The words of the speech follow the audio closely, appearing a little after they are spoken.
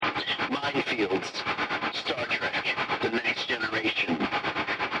Mindfields, Star Trek, The Next Generation,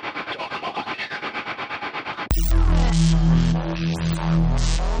 Darmok.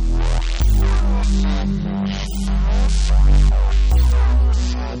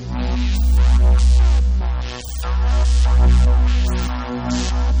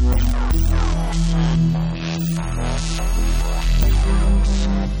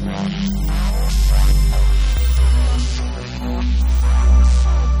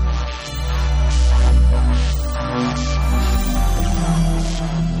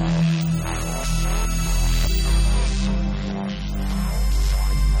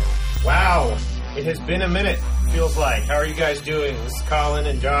 Wow, it has been a minute, feels like. How are you guys doing? This is Colin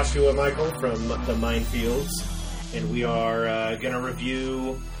and Joshua Michael from the Mindfields, and we are going to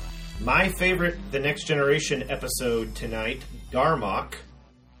review my favorite The Next Generation episode tonight, Darmok,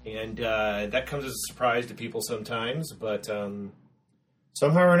 and that comes as a surprise to people sometimes, but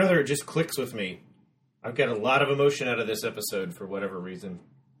somehow or another it just clicks with me. I've got a lot of emotion out of this episode for whatever reason.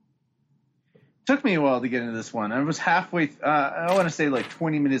 Took me a while to get into this one. I was halfway, I want to say like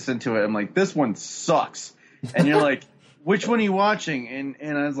 20 minutes into it. I'm like, this one sucks. And you're like, which one are you watching?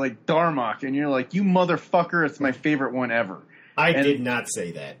 And I was like, Darmok. And you're like, you motherfucker, it's my favorite one ever. I did not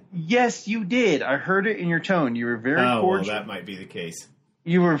say that. Yes, you did. I heard it in your tone. You were very cordial. Well, that might be the case.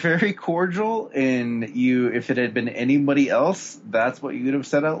 You were very cordial, and if it had been anybody else, that's what you would have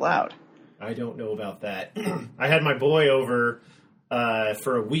said out loud. I don't know about that. I had my boy over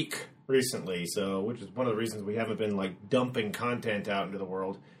for a week recently, which is one of the reasons we haven't been like dumping content out into the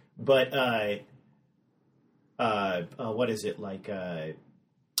world. But what is it like?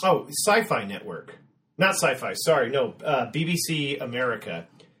 Sci-Fi Network, not Sci-Fi. Sorry, no. BBC America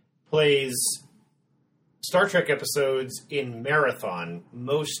plays Star Trek episodes in marathon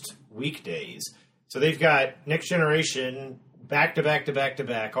most weekdays. So they've got Next Generation back to back to back to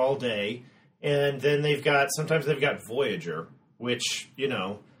back all day, and then sometimes they've got Voyager, which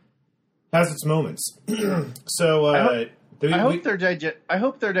has its moments. So I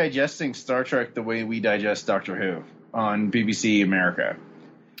hope they're digesting Star Trek the way we digest Doctor Who on BBC America.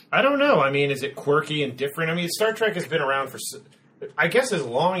 I don't know. I mean, is it quirky and different? I mean, Star Trek has been around for, I guess, as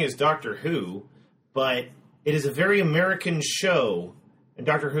long as Doctor Who, but it is a very American show, and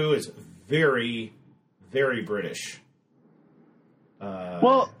Doctor Who is very, very British.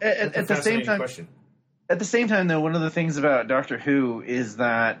 Well, at the same time. Question. At the same time, though, one of the things about Doctor Who is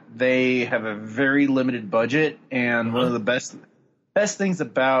that they have a very limited budget, and one of the best things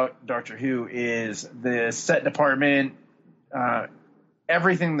about Doctor Who is the set department. All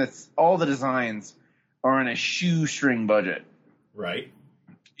the designs are on a shoestring budget, right?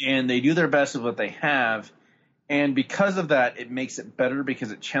 And they do their best with what they have, and because of that, it makes it better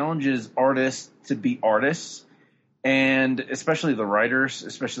because it challenges artists to be artists. And especially the writers,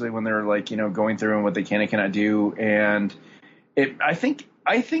 especially when they're like, going through and what they can and cannot do. And I think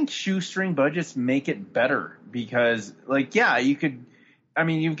shoestring budgets make it better because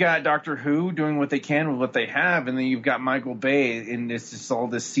you've got Doctor Who doing what they can with what they have. And then you've got Michael Bay and it's just all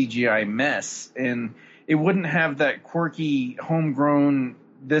this CGI mess. And it wouldn't have that quirky, homegrown,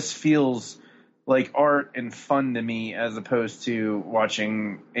 this feels like art and fun to me as opposed to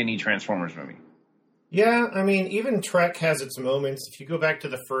watching any Transformers movie. Yeah, I mean, even Trek has its moments. If you go back to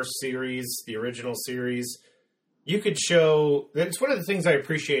the first series, the original series, you could show... It's one of the things I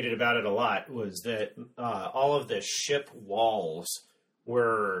appreciated about it a lot was that all of the ship walls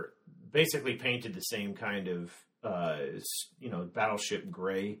were basically painted the same kind of, battleship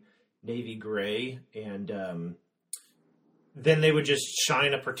gray, navy gray, and then they would just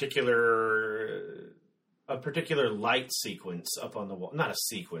shine a particular light sequence up on the wall. Not a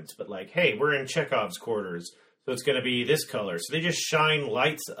sequence, but like, hey, we're in Chekhov's quarters, so it's going to be this color. So they just shine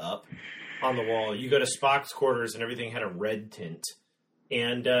lights up on the wall. You go to Spock's quarters, and everything had a red tint.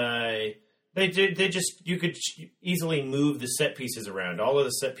 And you could easily move the set pieces around. All of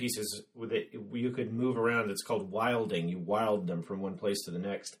the set pieces you could move around. It's called wilding. You wild them from one place to the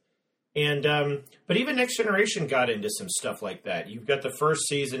next. And but even Next Generation got into some stuff like that. You've got the first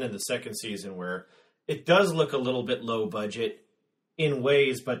season and the second season where it does look a little bit low budget in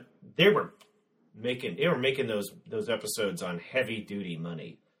ways, but they were making those episodes on heavy duty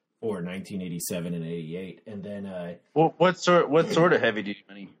money for 1987 and 88. And then what sort of heavy duty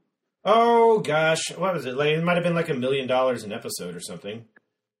money? Oh gosh, what was it? Like it might have been like $1 million an episode or something.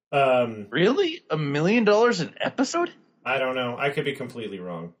 Really? $1 million an episode? I don't know. I could be completely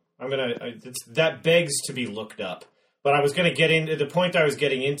wrong. That begs to be looked up. But I was going to get into the point I was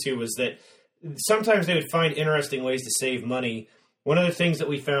getting into was that sometimes they would find interesting ways to save money. One of the things that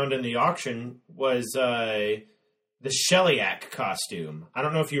we found in the auction was the Shellyak costume. I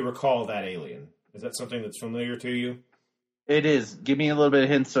don't know if you recall that alien. Is that something that's familiar to you? It is. Give me a little bit of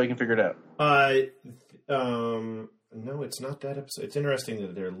hints so I can figure it out. No, it's not that episode. It's interesting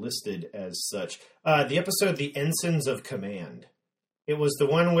that they're listed as such. The episode, The Ensigns of Command. It was the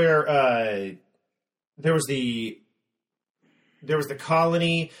one where there was the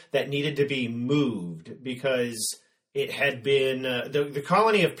colony that needed to be moved because it had been the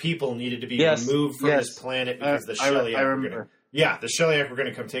colony of people needed to be removed from this planet because the Shellyak the Shellyak were going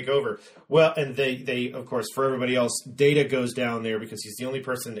to come take over. Well, and they of course, for everybody else, Data goes down there because he's the only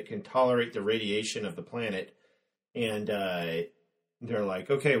person that can tolerate the radiation of the planet. And they're like,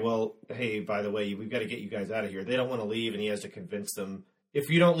 okay, well, hey, by the way, we've got to get you guys out of here. They don't want to leave, and he has to convince them, if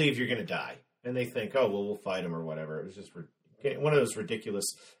you don't leave, you're going to die. And they think, oh, well, we'll fight him or whatever. It was just one of those ridiculous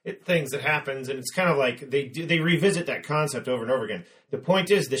things that happens, and it's kind of like they revisit that concept over and over again. The point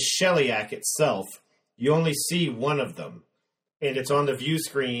is, the Shellyak itself, you only see one of them, and it's on the view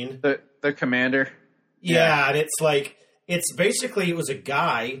screen. The commander. Yeah, and it's like it was a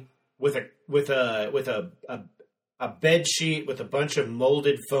guy with a bed sheet with a bunch of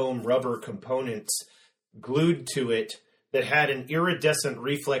molded foam rubber components glued to it that had an iridescent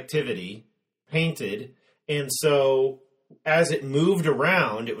reflectivity painted. And so as it moved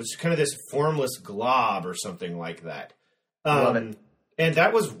around, it was kind of this formless glob or something like that. Love it. And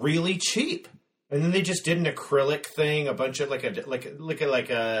that was really cheap. And then they just did an acrylic thing, a bunch of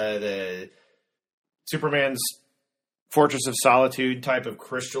the Superman's Fortress of Solitude type of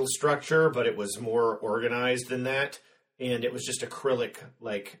crystal structure, but it was more organized than that, and it was just acrylic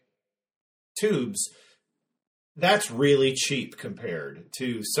tubes. That's really cheap compared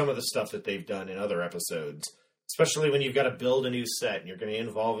to some of the stuff that they've done in other episodes, especially when you've got to build a new set and you're going to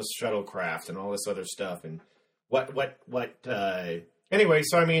involve a shuttlecraft and all this other stuff. And anyway,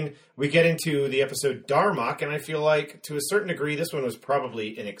 so I mean, we get into the episode Darmok, and I feel like to a certain degree this one was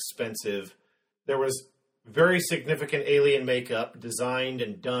probably inexpensive. There was very significant alien makeup designed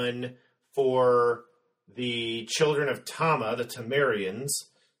and done for the children of Tama, the Tamarians.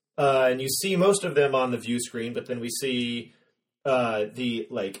 And you see most of them on the view screen, but then we see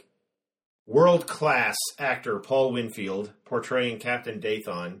the world-class actor Paul Winfield portraying Captain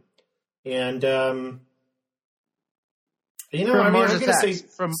Dathon. And from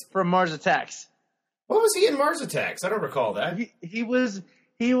Mars Attacks. What was he in Mars Attacks? I don't recall that. He was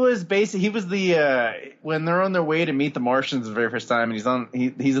the when they're on their way to meet the Martians the very first time, and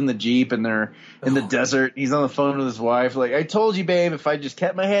he's in the Jeep and they're in the desert. He's on the phone with his wife, like, I told you, babe, if I just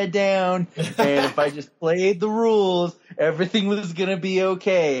kept my head down and if I just played the rules, everything was gonna be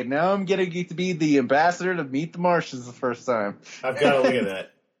okay. And now I'm gonna get to be the ambassador to meet the Martians the first time. I've got to look at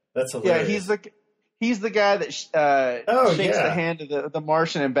that. That's hilarious. Yeah, he's the guy that shakes the hand of the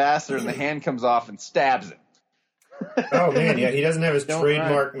Martian ambassador, and the hand comes off and stabs him. Oh man, yeah, he doesn't have his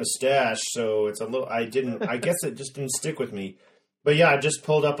trademark mustache, so it's a little. I guess it just didn't stick with me. But yeah, I just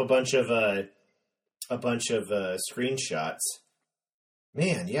pulled up a bunch of screenshots.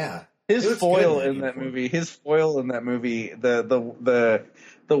 Man, yeah, his foil in that movie. The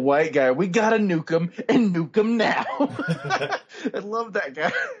white guy. We gotta nuke him and nuke him now. I love that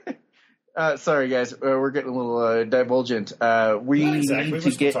guy. Sorry, guys, we're getting a little divulgent. We need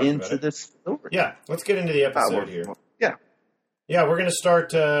to get into this. Yeah, let's get into the episode here. Yeah, we're going to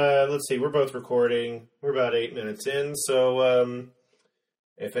start. Let's see, we're both recording. We're about 8 minutes in, so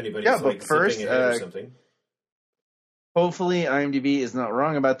if anybody's zipping ahead or something. Hopefully, IMDb is not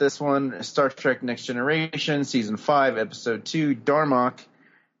wrong about this one. Star Trek: Next Generation, Season 5, Episode 2, Darmok,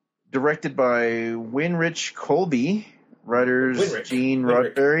 directed by Winrich Colby, writers Gene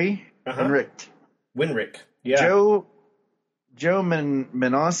Roddenberry. Winrich. Yeah. Joe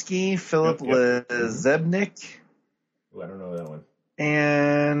Menosky, Philip Lezebnik. Ooh, I don't know that one.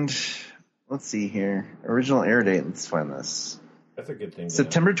 And let's see here. Original air date. Let's find this. That's a good thing.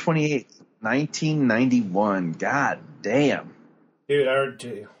 September 28th, 1991. God damn.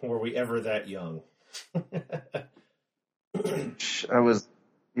 Dude, were we ever that young? I was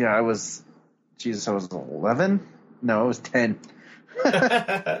 11? No, I was 10.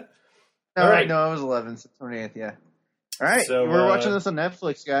 All right. No, I was 11. September 28th, yeah. All right, so, we're watching this on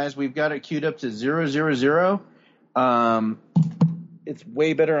Netflix, guys. We've got it queued up to 000. It's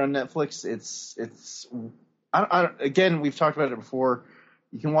way better on Netflix. Again, we've talked about it before.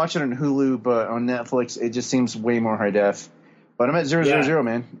 You can watch it on Hulu, but on Netflix, it just seems way more high def. But I'm at 000,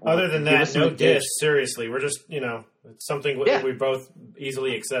 man. Other than that, no dish. Seriously, we're just, it's something we both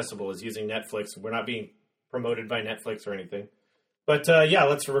easily accessible is using Netflix. We're not being promoted by Netflix or anything. But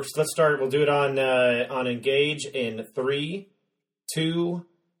let's start. We'll do it on Engage in 3, 2,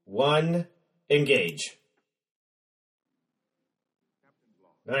 1. Engage.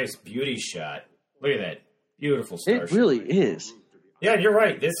 Nice beauty shot. Look at that. Beautiful starship. It really is. Yeah, you're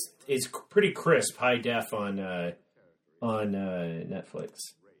right. This is pretty crisp, high def on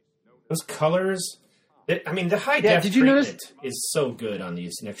Netflix. Those colors. The high def did you treatment notice- is so good on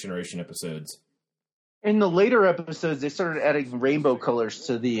these Next Generation episodes. In the later episodes, they started adding rainbow colors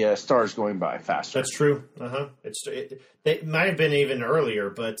to the stars going by faster. That's true. It might have been even earlier,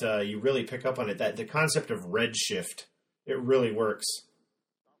 but you really pick up on it. That the concept of redshift, it really works.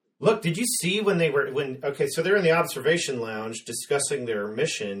 Look, did you see so they're in the observation lounge discussing their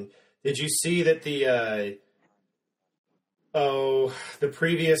mission. Did you see that the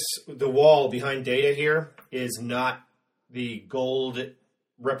wall behind Data here is not the gold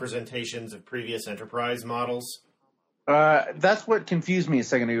representations of previous Enterprise models? That's what confused me a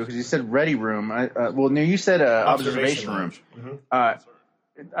second ago, because you said ready room. You said observation room.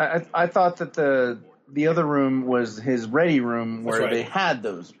 Mm-hmm. I thought that the other room was his ready room, where they had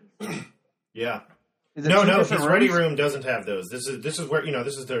those. Yeah. No, his ready room doesn't have those. This is where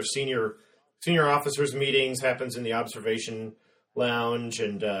this is their senior officers meetings, happens in the observation lounge,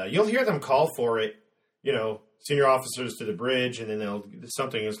 and you'll hear them call for it. Senior officers to the bridge, and then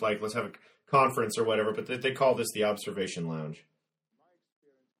something is like, let's have a conference or whatever. But they call this the observation lounge.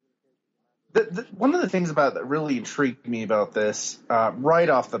 One of the things that really intrigued me about this, right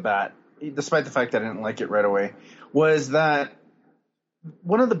off the bat, despite the fact that I didn't like it right away, was that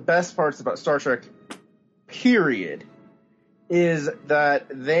one of the best parts about Star Trek, period, is that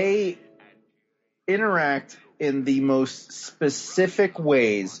they interact in the most specific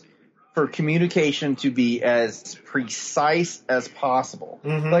ways for communication to be as precise as possible.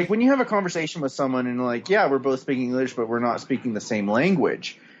 Mm-hmm. Like when you have a conversation with someone and we're both speaking English, but we're not speaking the same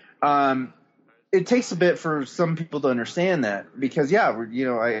language. It takes a bit for some people to understand that, because I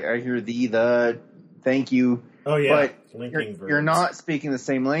hear the thank you. Oh yeah, but you're not speaking the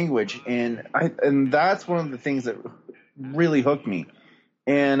same language, and that's one of the things that really hooked me.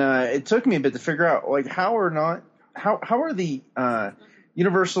 And it took me a bit to figure out how are the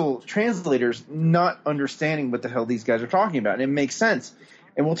universal translators not understanding what the hell these guys are talking about. And it makes sense,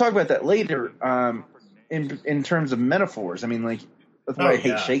 and we'll talk about that later. In terms of metaphors, that's why I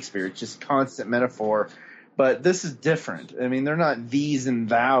hate Shakespeare. It's just constant metaphor. But this is different. They're not these and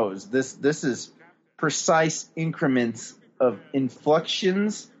thous. This is precise increments of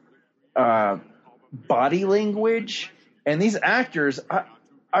inflections, body language, and these actors.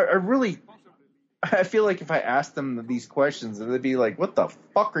 I feel like if I asked them these questions, they'd be like, "What the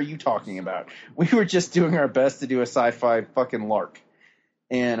fuck are you talking about? We were just doing our best to do a sci-fi fucking lark."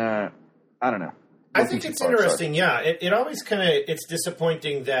 And I don't know. I think it's interesting. Yeah, it always it's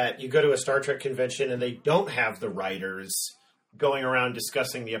disappointing that you go to a Star Trek convention and they don't have the writers going around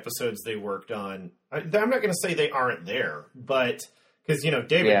discussing the episodes they worked on. I'm not going to say they aren't there, but because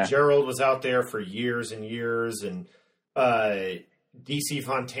David Gerald was out there for years and years, and DC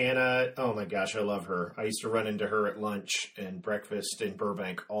Fontana. Oh my gosh, I love her. I used to run into her at lunch and breakfast in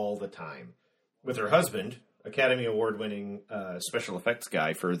Burbank all the time with her husband, Academy Award-winning special effects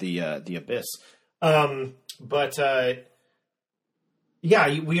guy for the Abyss. We're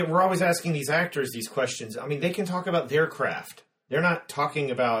always asking these actors these questions. They can talk about their craft. They're not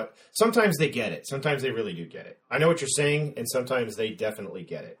talking about... Sometimes they get it. Sometimes they really do get it. I know what you're saying, and sometimes they definitely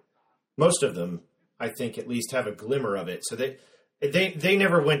get it. Most of them, I think, at least have a glimmer of it. So they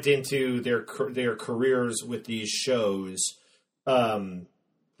never went into their careers with these shows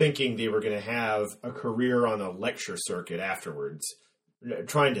thinking they were going to have a career on a lecture circuit afterwards,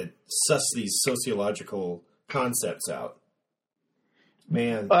 trying to suss these sociological concepts out.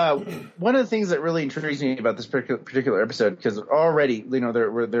 Man, one of the things that really intrigues me about this particular episode, because already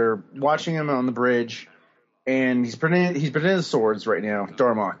they're watching him on the bridge, and he's presenting his swords right now,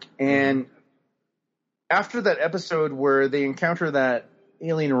 Darmok, and after that episode where they encounter that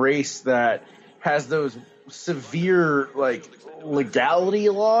alien race that has those severe legality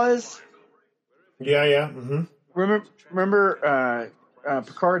laws. Yeah. Mm-hmm. Remember,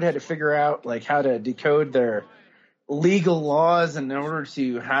 Picard had to figure out how to decode their legal laws in order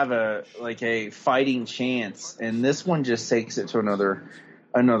to have a fighting chance, and this one just takes it to another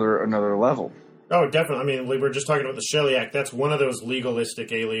level. Oh, definitely. We were just talking about the Shelley Act. That's one of those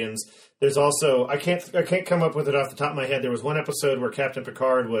legalistic aliens. There's also I can't come up with it off the top of my head. There was one episode where Captain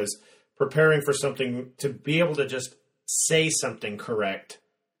Picard was preparing for something to be able to just say something correct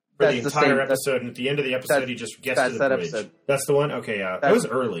for the entire episode, and at the end of the episode, he just gets to the bridge. Episode. That's the one? Okay, yeah. That was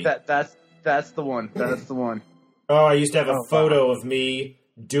early. That's the one. That's the one. Oh, I used to have a photo of me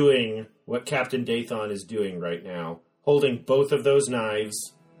doing what Captain Dathan is doing right now, holding both of those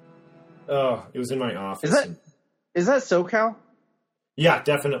knives. Oh, it was in my office. Is that SoCal? Yeah,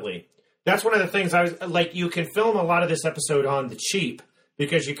 definitely. That's one of the things I was like. You can film a lot of this episode on the cheap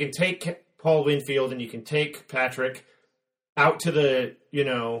because you can take Paul Winfield and you can take Patrick out to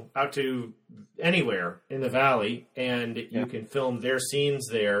out to anywhere in the valley, and you can film their scenes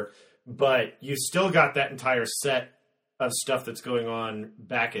there. But you still got that entire set of stuff that's going on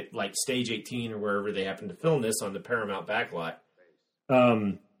back at like stage 18 or wherever they happen to film this on the Paramount backlot.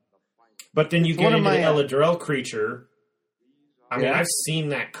 But then you get into the Eladrel creature. I mean, I've seen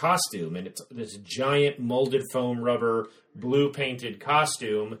that costume, and it's this giant molded foam rubber, blue painted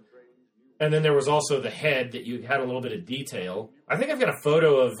costume. And then there was also the head that you had a little bit of detail. I think I've got a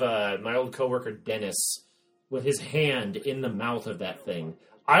photo of my old coworker Dennis with his hand in the mouth of that thing.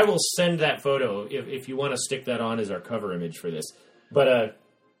 I will send that photo if you want to stick that on as our cover image for this. But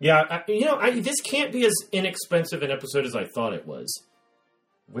this can't be as inexpensive an episode as I thought it was.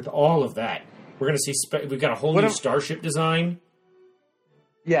 With all of that, we're going to see. We've got a whole new starship design.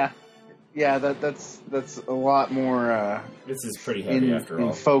 Yeah, that's a lot more. This is pretty heavy after all.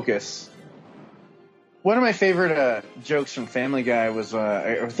 In focus. One of my favorite jokes from Family Guy was,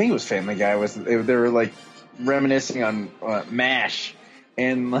 I think it was Family Guy, was they were like reminiscing on MASH,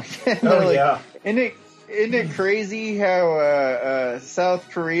 and like, isn't it crazy how South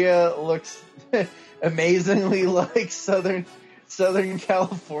Korea looks amazingly like Southern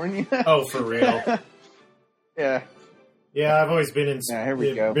California? Oh, for real? Yeah. Yeah, I've always been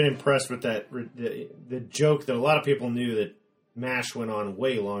been impressed with that the joke that a lot of people knew that MASH went on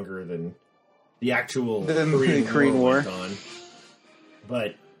way longer than the actual Korean War went on.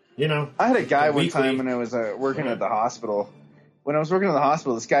 But, I had a guy one time when I was working at the hospital. When I was working at the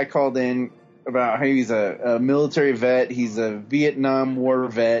hospital, this guy called in about how he's a military vet. He's a Vietnam War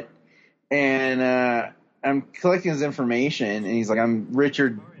vet. And I'm collecting his information, and he's like, I'm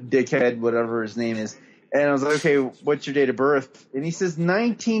Richard Dickhead, whatever his name is. And I was like, okay, what's your date of birth? And he says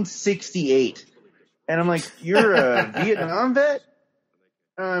 1968. And I'm like, you're a Vietnam vet?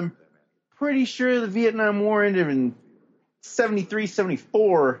 I'm pretty sure the Vietnam War ended in 73,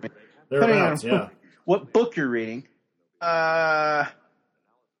 74. Thereabouts, yeah. What book you're reading. How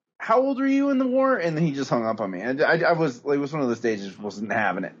old were you in the war? And then he just hung up on me. I was like, it was one of those days I just wasn't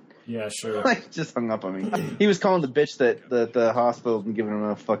having it. Yeah, sure. Like, just hung up on me. He was calling the bitch that the hospital and giving him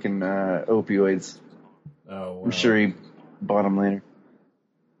enough fucking opioids. Oh, wow. I'm sure he bought them later.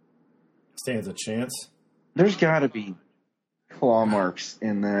 Stands a chance. There's got to be claw marks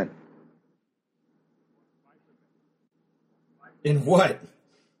in that. In what?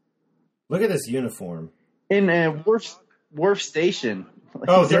 Look at this uniform. In Wharf Station. Like,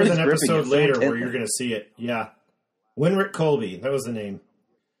 oh, there's an episode later where you're going to see it. Yeah. Winrick Colby. That was the name.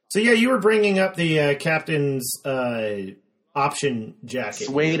 So, yeah, you were bringing up the captain's option jacket.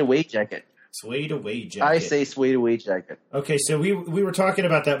 Suede away jacket. Suede away jacket. I say suede away jacket. Okay, so we were talking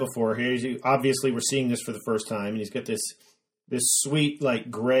about that before. Obviously, we're seeing this for the first time, and he's got this sweet,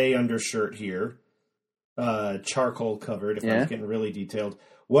 like, gray undershirt here, charcoal covered, if I was getting really detailed.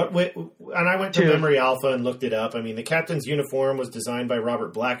 And I went to Memory Alpha and looked it up. I mean, the captain's uniform was designed by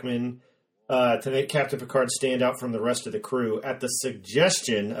Robert Blackman to make Captain Picard stand out from the rest of the crew at the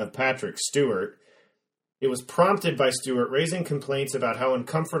suggestion of Patrick Stewart. It was prompted by Stewart raising complaints about how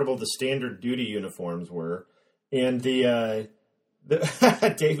uncomfortable the standard duty uniforms were. And the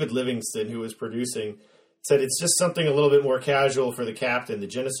David Livingston, who was producing, said it's just something a little bit more casual for the captain. The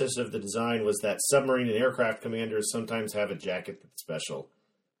genesis of the design was that submarine and aircraft commanders sometimes have a jacket that's special.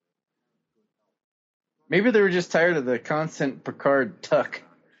 Maybe they were just tired of the constant Picard tuck.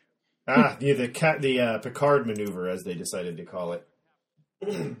 The Picard maneuver, as they decided to call it.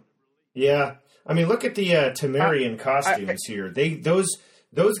 Yeah. I mean, look at the Temerian costumes here.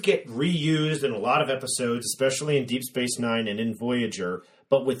 Those get reused in a lot of episodes, especially in Deep Space Nine and in Voyager,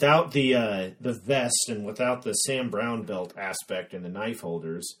 but without the vest and without the Sam Brown belt aspect and the knife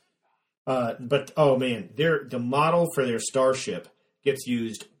holders. But oh man, the model for their starship gets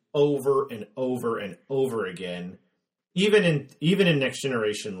used over and over and over again, even in Next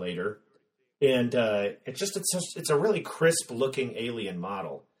Generation later, and it's a really crisp looking alien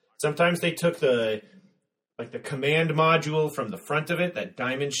model. Sometimes they took the command module from the front of it, that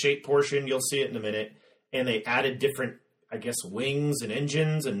diamond-shaped portion, you'll see it in a minute, and they added different, I guess, wings and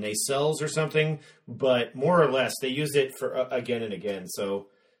engines and nacelles or something, but more or less, they used it for again and again. So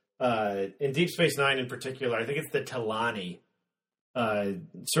in Deep Space Nine in particular, I think it's the Talani,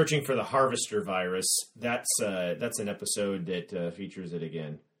 searching for the Harvester virus. That's an episode that features it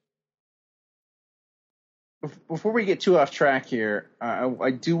again. Before we get too off track here, I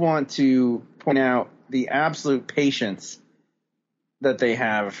do want to point out the absolute patience that they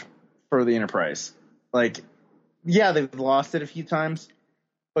have for the Enterprise. Like, Yeah, they've lost it a few times,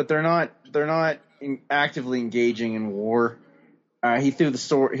 but they're not actively engaging in war. He threw the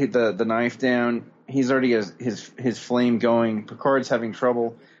sword, hit the knife down. He's already has his flame going. Picard's having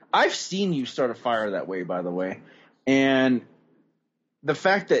trouble. I've seen you start a fire that way, by the way, and the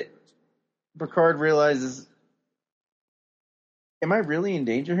fact that Picard realizes, am I really in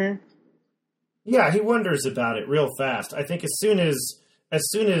danger here? Yeah, he wonders about it real fast. I think as soon as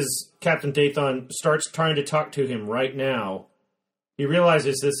Captain Dathon starts trying to talk to him right now, he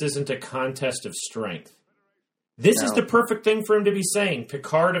realizes this isn't a contest of strength. This is the perfect thing for him to be saying.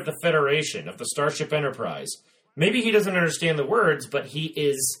 Picard of the Federation, of the Starship Enterprise. Maybe he doesn't understand the words, but he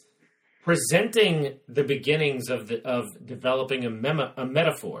is presenting the beginnings of developing a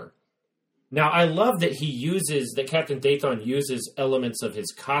metaphor. Now, I love that Captain Dathon uses elements of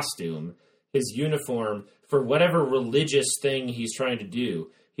his costume, his uniform, for whatever religious thing he's trying to do.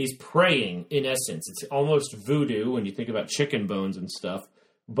 He's praying, in essence. It's almost voodoo when you think about chicken bones and stuff.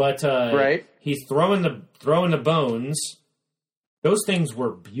 But right. He's throwing the bones. Those things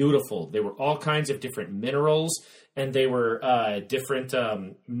were beautiful. They were all kinds of different minerals, and they were different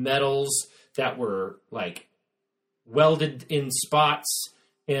metals that were like welded in spots.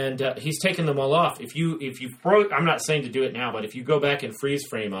 And he's taking them all off. If you I'm not saying to do it now, but if you go back and freeze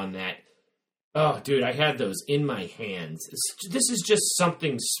frame on that, oh, dude, I had those in my hands. This is just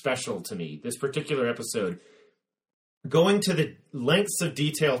something special to me. This particular episode, going to the lengths of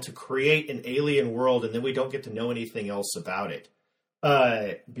detail to create an alien world, and then we don't get to know anything else about it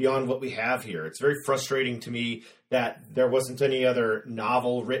beyond what we have here. It's very frustrating to me that there wasn't any other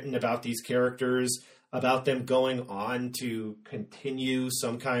novel written about these characters, about them going on to continue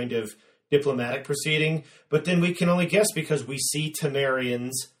some kind of diplomatic proceeding. But then we can only guess because we see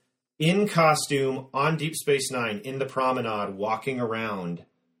Tamarians in costume on Deep Space Nine in the promenade walking around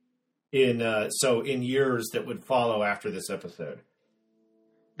in years that would follow after this episode.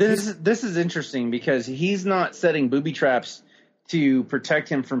 This is interesting because he's not setting booby traps to protect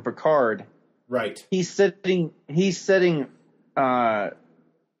him from Picard. Right. He's setting I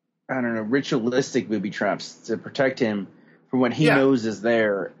don't know, ritualistic booby traps to protect him from what he knows is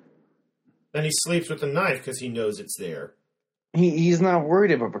there. Then he sleeps with the knife because he knows it's there. He's not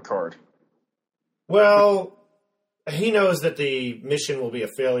worried about Picard. Well, he knows that the mission will be a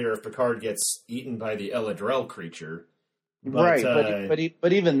failure if Picard gets eaten by the Eladrel creature. But, right,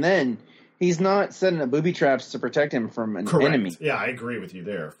 but even then, he's not setting up booby traps to protect him from an enemy. Yeah, I agree with you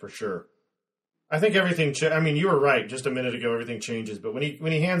there, for sure. I think everything... you were right just a minute ago, everything changes, but when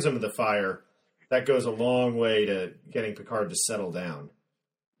he hands him the fire, that goes a long way to getting Picard to settle down.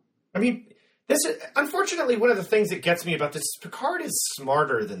 This is, unfortunately, one of the things that gets me about this is Picard is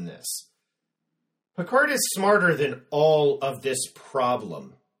smarter than this. Picard is smarter than all of this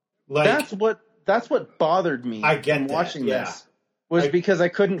problem. That's what bothered me watching this. Because I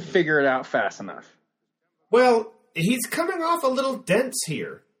couldn't figure it out fast enough. Well, he's coming off a little dense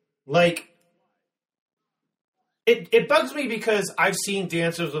here. It bugs me because I've seen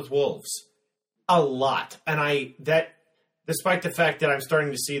Dances with Wolves a lot. And despite the fact that I'm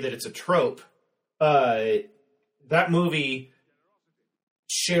starting to see that it's a trope, that movie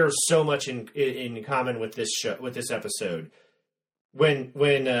shares so much in common with this show, with this episode. When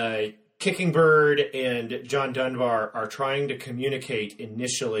Kicking Bird and John Dunbar are trying to communicate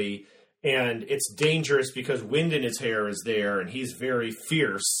initially, and it's dangerous because wind in his hair is there, and he's very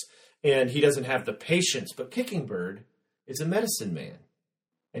fierce, and he doesn't have the patience. But Kicking Bird is a medicine man,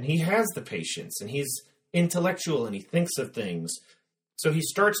 and he has the patience, and he's intellectual, and he thinks of things. So he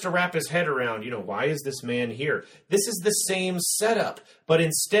starts to wrap his head around, why is this man here? This is the same setup, but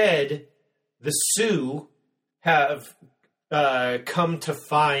instead, the Sioux have come to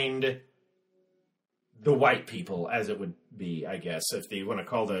find the white people, as it would be, I guess, if you want to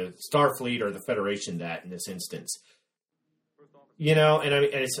call the Starfleet or the Federation that in this instance. And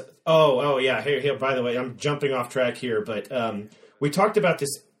it's, yeah, here, by the way, I'm jumping off track here, but we talked about this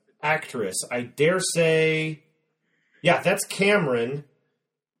actress. I dare say, yeah, that's Cameron.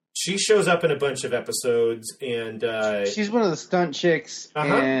 She shows up in a bunch of episodes, and she's one of the stunt chicks,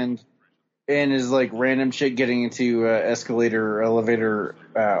 and is like random chick getting into escalator or elevator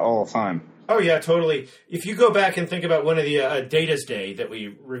all the time. Oh yeah, totally. If you go back and think about one of the Data's Day that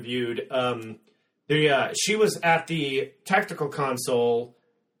we reviewed, she was at the tactical console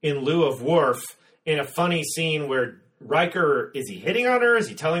in lieu of Worf in a funny scene where Riker, is he hitting on her? Is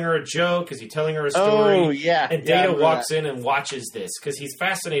he telling her a joke? Is he telling her a story? Oh, yeah. And Data walks in and watches this because he's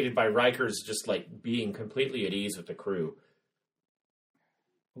fascinated by Riker's just being completely at ease with the crew.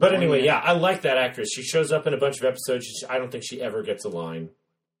 But anyway, yeah, I like that actress. She shows up in a bunch of episodes. I don't think she ever gets a line.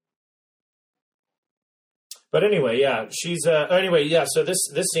 But anyway, yeah, she's so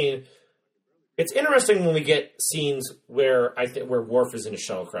this scene, it's interesting when we get scenes where where Worf is in a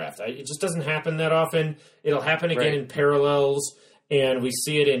shuttlecraft. It just doesn't happen that often. It'll happen again in parallels, and we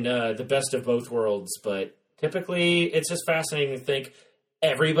see it in The Best of Both Worlds. But typically, it's just fascinating to think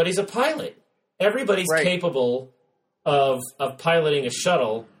everybody's a pilot. Everybody's capable of piloting a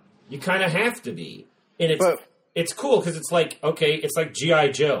shuttle. You kind of have to be, and it's cool because it's like, okay, it's like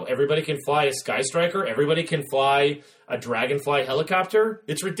G.I. Joe. Everybody can fly a Sky Striker. Everybody can fly a Dragonfly helicopter.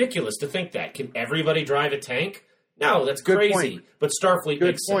 It's ridiculous to think that. Can everybody drive a tank? No, that's crazy. But Starfleet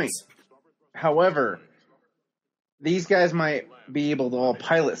makes sense. However, these guys might be able to all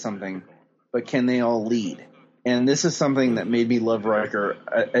pilot something, but can they all lead? And this is something that made me love Riker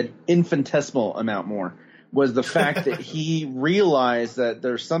an infinitesimal amount more, was the fact that he realized that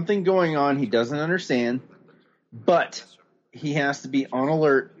there's something going on he doesn't understand, but he has to be on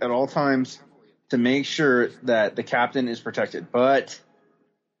alert at all times to make sure that the captain is protected. But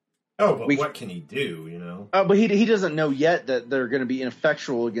what can he do? You know, but he doesn't know yet that they're going to be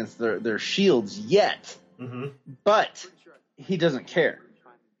ineffectual against their shields yet. Mm-hmm. But he doesn't care.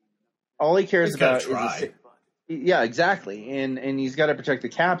 All he cares about is exactly, and he's got to protect the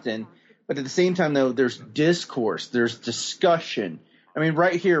captain. But at the same time, though, there's discourse, there's discussion. I mean,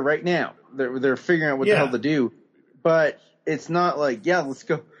 right here, right now, they're figuring out what the hell to do. But it's not like,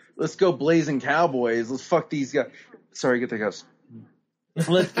 let's go blazing cowboys. Let's fuck these guys. Sorry, get the ghost.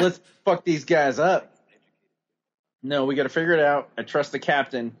 Let's fuck these guys up. No, we got to figure it out. I trust the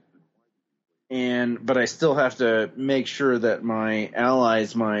captain, but I still have to make sure that my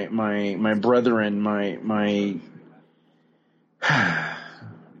allies, my brethren, my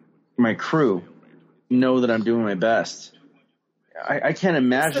crew know that I'm doing my best. I can't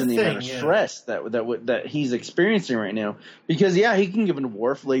imagine the amount of stress that he's experiencing right now. Because he can give him to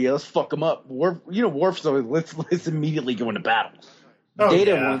Worf, like, let's fuck him up. Worf's always let's immediately go into battle.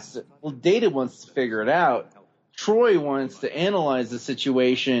 Data wants to figure it out. Troy wants to analyze the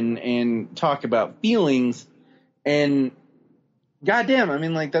situation and talk about feelings. And goddamn, I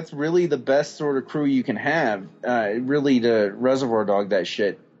mean, like, that's really the best sort of crew you can have. Really to Reservoir Dog that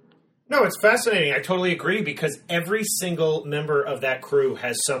shit. No, it's fascinating. I totally agree because every single member of that crew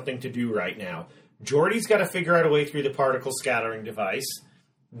has something to do right now. Geordi's got to figure out a way through the particle scattering device.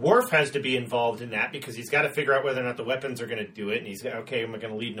 Worf has to be involved in that because he's got to figure out whether or not the weapons are going to do it. And he's okay, am I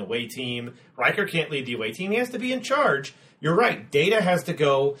going to lead an away team? Riker can't lead the away team. He has to be in charge. You're right. Data has to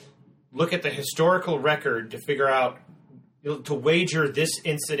go look at the historical record to figure out, to wager this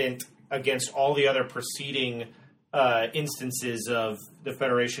incident against all the other preceding instances of the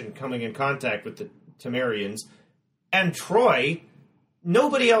Federation coming in contact with the Temerians. And Troy,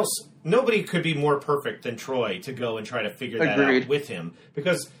 nobody could be more perfect than Troy to go and try to figure that out with him.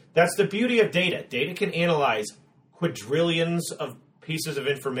 Because that's the beauty of Data. Data can analyze quadrillions of pieces of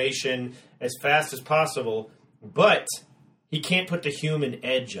information as fast as possible, but he can't put the human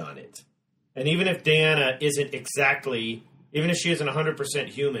edge on it. And even if Deanna isn't exactly, even if she isn't 100%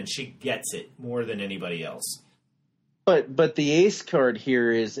 human, she gets it more than anybody else. But the ace card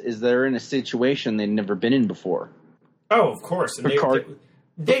here is they're in a situation they've never been in before. Oh, of course. And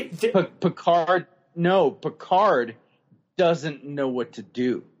Picard doesn't know what to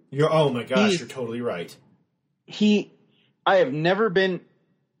do. Oh my gosh, you're totally right. I have never been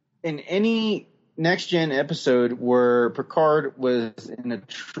in any Next Gen episode where Picard was in a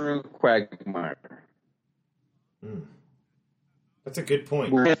true quagmire. That's a good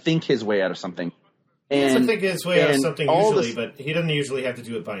point. We're going to think his way out of something. He has to think his way out of something usually, but he doesn't usually have to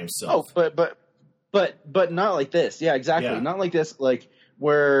do it by himself. Oh, but not like this. Yeah, exactly. Yeah. Not like this, like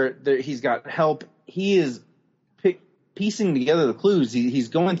where he's got help. He is piecing together the clues. He's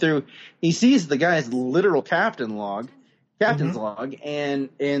going through. He sees the guy's literal captain's log, and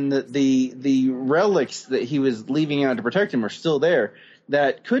the relics that he was leaving out to protect him are still there.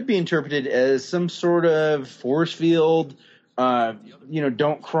 That could be interpreted as some sort of force field.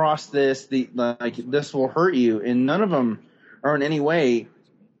 Don't cross this. This will hurt you, and none of them are in any way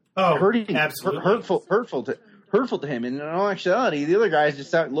hurtful to him. And in all actuality, the other guy's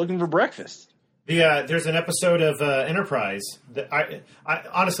just out looking for breakfast. There's an episode of Enterprise that I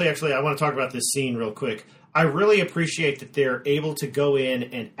honestly, I want to talk about this scene real quick. I really appreciate that they're able to go in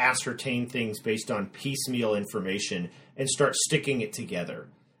and ascertain things based on piecemeal information and start sticking it together.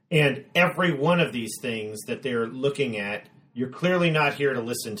 And every one of these things that they're looking at, you're clearly not here to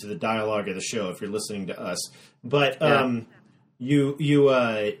listen to the dialogue of the show if you're listening to us. But you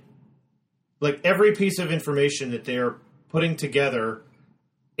like every piece of information that they're putting together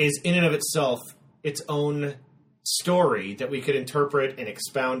is in and of itself its own story that we could interpret and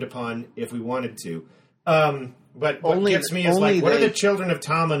expound upon if we wanted to. But what gets me is like, what do the children of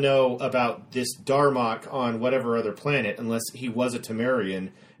Tama know about this Darmok on whatever other planet, unless he was a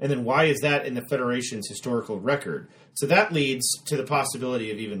Temerian? And then why is that in the Federation's historical record? So that leads to the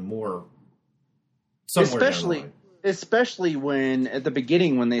possibility of even more. Especially when at the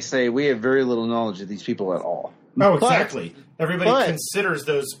beginning when they say we have very little knowledge of these people at all. Oh, exactly. Everybody considers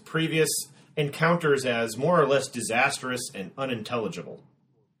those previous encounters as more or less disastrous and unintelligible.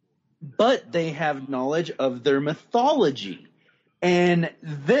 But they have knowledge of their mythology. And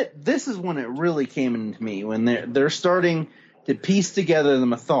this is when it really came into me, when they're starting to piece together the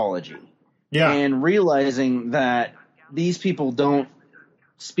mythology. Yeah. And realizing that these people don't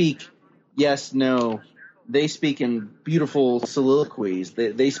speak yes, no. They speak in beautiful soliloquies.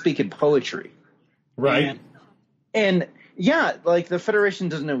 They speak in poetry. Right. And yeah, like the Federation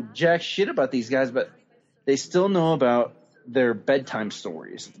doesn't know jack shit about these guys, but they still know about their bedtime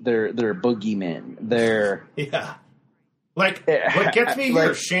stories, their boogeymen, their... Yeah. Like, what gets me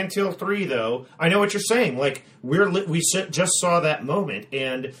here, Chantil 3, though, I know what you're saying. Like, we just saw that moment,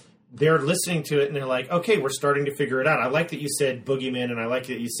 and they're listening to it, and they're like, okay, we're starting to figure it out. I like that you said boogeymen, and I like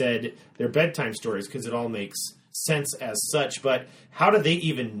that you said their bedtime stories, because it all makes sense as such. But how do they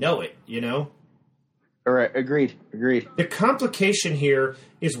even know it, you know? All right, agreed. The complication here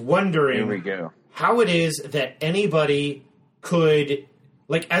is wondering here we go. How it is that anybody could,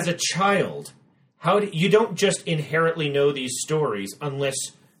 like, as a child, you don't just inherently know these stories unless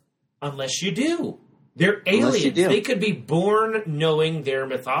you do. They're aliens. They could be born knowing their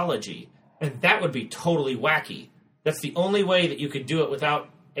mythology, and that would be totally wacky. That's the only way that you could do it without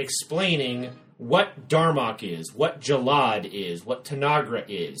explaining what Darmok is, what Jalad is, what Tanagra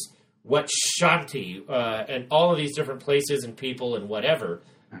is, what Shanti, and all of these different places and people and whatever.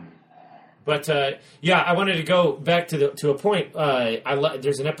 But, I wanted to go back to a point.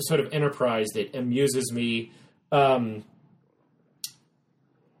 There's an episode of Enterprise that amuses me along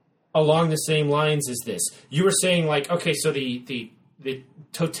the same lines as this. You were saying, like, okay, so the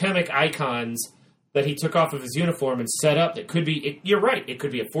totemic icons that he took off of his uniform and set up, that could be, you're right, it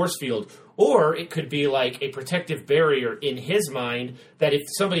could be a force field, or it could be like a protective barrier in his mind that if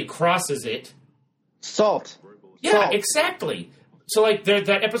somebody crosses it... Salt. Yeah, Salt. Exactly. So, like, that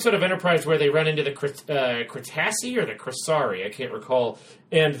episode of Enterprise where they run into the Cretaci or the Crasari, I can't recall,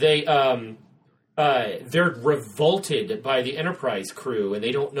 and they're revolted by the Enterprise crew, and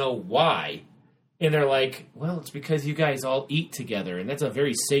they don't know why. And they're like, well, it's because you guys all eat together, and that's a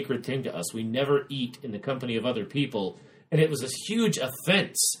very sacred thing to us. We never eat in the company of other people. And it was a huge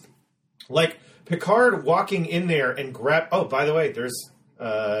offense. Like, Picard walking in there and oh, by the way, there's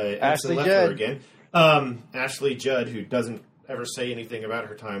Ashley Judd again. Ashley Judd, who doesn't ever say anything about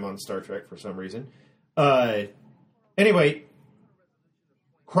her time on Star Trek for some reason. Anyway,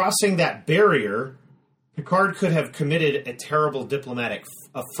 crossing that barrier, Picard could have committed a terrible diplomatic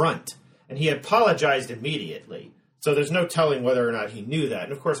affront, and he apologized immediately. So there's no telling whether or not he knew that.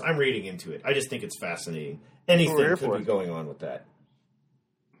 And of course, I'm reading into it. I just think it's fascinating. Anything could be going on with that.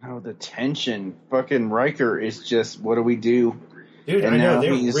 Oh, the tension. Fucking Riker is just, what do we do? Dude, and I know,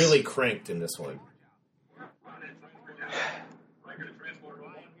 they're really cranked in this one.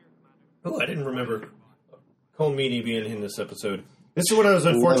 Oh, I didn't remember Cole Meany being in this episode. This is one of those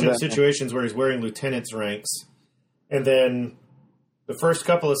unfortunate situations where he's wearing lieutenant's ranks, and then the first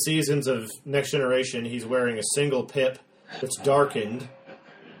couple of seasons of Next Generation, he's wearing a single pip that's darkened.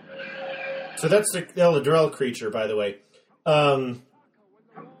 So that's the Eladrel creature, by the way. The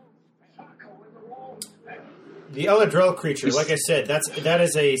Eladrel creature, like I said, that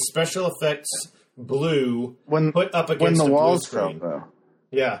is a special effects blue put up against the walls blue screen. Though.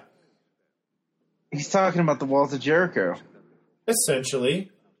 Yeah. He's talking about the walls of Jericho.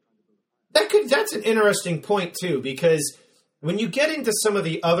 Essentially. That's an interesting point, too, because when you get into some of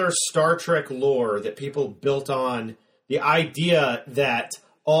the other Star Trek lore that people built on, the idea that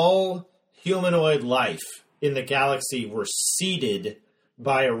all humanoid life in the galaxy were seeded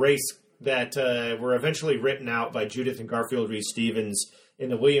by a race that were eventually written out by Judith and Garfield Reed-Stevens in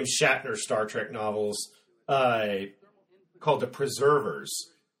the William Shatner Star Trek novels called The Preservers.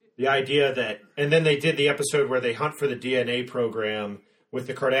 The idea that... And then they did the episode where they hunt for the DNA program with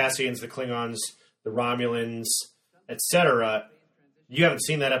the Cardassians, the Klingons, the Romulans, etc. You haven't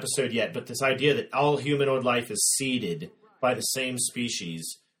seen that episode yet, but this idea that all humanoid life is seeded by the same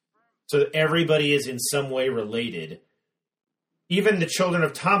species, so that everybody is in some way related. Even the children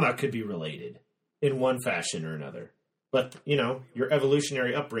of Tama could be related in one fashion or another. But, you know, your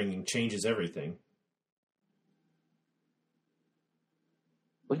evolutionary upbringing changes everything.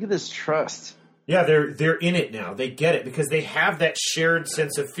 Look at this trust. Yeah, they're in it now. They get it because they have that shared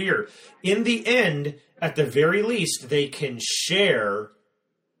sense of fear. In the end, at the very least, they can share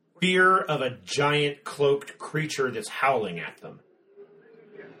fear of a giant cloaked creature that's howling at them.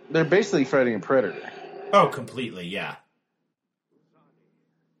 They're basically fighting a predator. Oh, completely, yeah.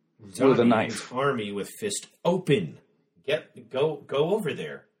 With a knife. Army with fist open. Go over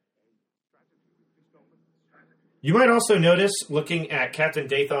there. You might also notice, looking at Captain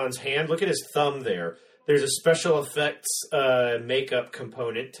Dathon's hand, look at his thumb there. There's a special effects makeup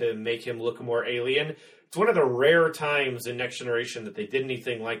component to make him look more alien. It's one of the rare times in Next Generation that they did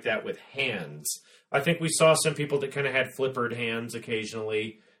anything like that with hands. I think we saw some people that kind of had flippered hands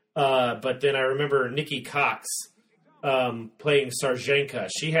occasionally. But then I remember Nikki Cox playing Sarjenka.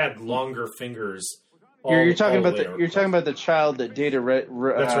 She had longer fingers. You're talking about the child that Data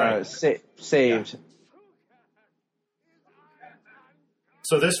That's right. saved. Yeah.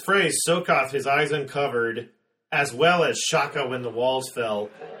 So this phrase, Sokoth, his eyes uncovered, as well as Shaka when the walls fell,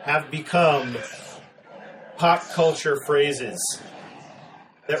 have become pop culture phrases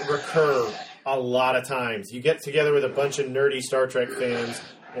that recur a lot of times. You get together with a bunch of nerdy Star Trek fans,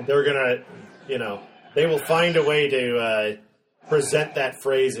 and they're going to, they will find a way to present that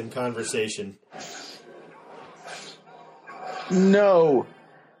phrase in conversation. No.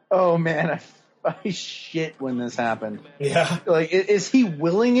 Oh, man, I shit when this happened. Yeah. Like, is he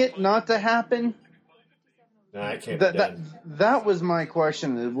willing it not to happen? No, I can't be done. That was my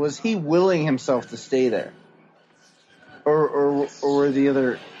question. Was he willing himself to stay there? Or were the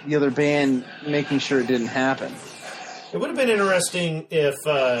other band making sure it didn't happen? It would have been interesting if...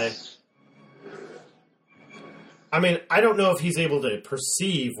 I don't know if he's able to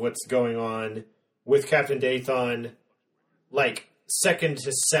perceive what's going on with Captain Dathon, like, second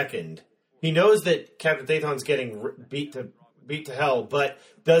to second. He knows that Captain Dathon's getting beat to hell, but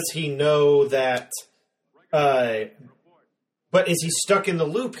does he know that... but is he stuck in the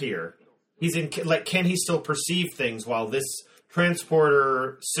loop here? He's in, like, can he still perceive things while this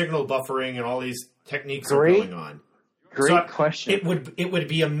transporter signal buffering and all these techniques are going on? Great question. It would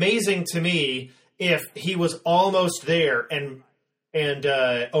be amazing to me if he was almost there and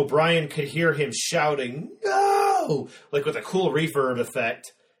O'Brien could hear him shouting, "No!" like with a cool reverb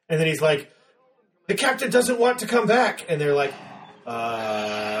effect. And then he's like, "The captain doesn't want to come back." And they're like,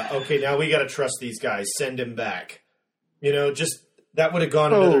 okay, now we got to trust these guys. Send him back. Just that would have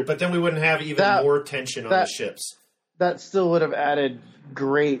gone another, but then we wouldn't have even more tension on the ships. That still would have added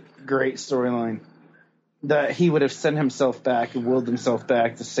great storyline. That he would have sent himself back and willed himself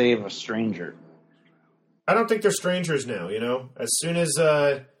back to save a stranger. I don't think they're strangers now, As soon as...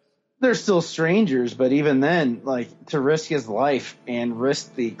 They're still strangers, but even then, like, to risk his life and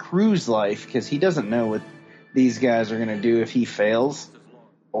risk the crew's life, because he doesn't know what these guys are going to do if he fails,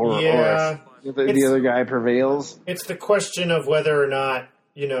 or if the other guy prevails. It's the question of whether or not,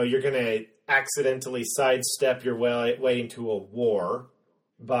 you're going to accidentally sidestep your way into a war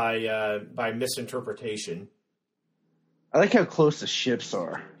by misinterpretation. I like how close the ships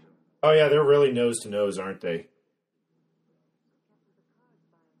are. Oh, yeah, they're really nose to nose, aren't they?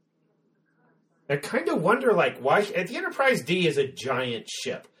 I kind of wonder, why... The Enterprise D is a giant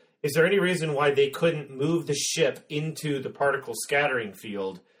ship. Is there any reason why they couldn't move the ship into the particle scattering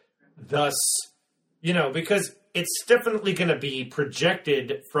field? Thus, because it's definitely going to be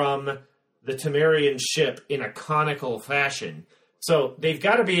projected from the Temerian ship in a conical fashion. So they've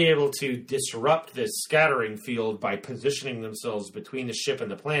got to be able to disrupt this scattering field by positioning themselves between the ship and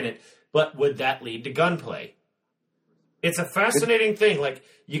the planet. But would that lead to gunplay? It's a fascinating thing. Like,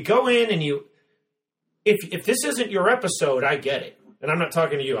 you go in and you... If this isn't your episode, I get it. And I'm not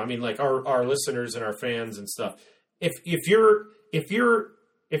talking to you. I mean, like, our listeners and our fans and stuff. If you're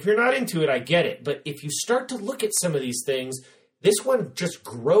not into it, I get it. But if you start to look at some of these things, this one just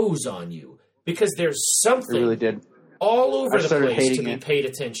grows on you. Because there's something... It really did. All over the place to be paid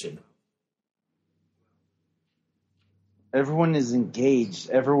attention. Everyone is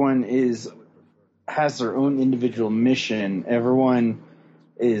engaged. Everyone has their own individual mission. Everyone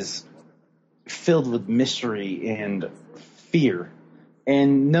is filled with mystery and fear.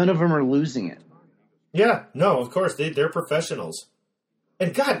 And none of them are losing it. Yeah, no, of course. They're professionals.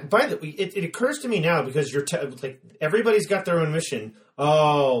 And God, by the way, it occurs to me now because everybody's got their own mission.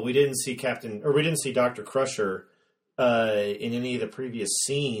 Oh, we didn't see Dr. Crusher in any of the previous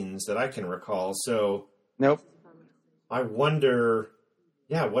scenes that I can recall. So, nope. I wonder,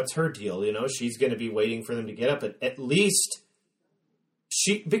 what's her deal? She's going to be waiting for them to get up. At least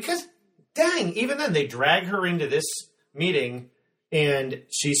because, dang, even then they drag her into this meeting and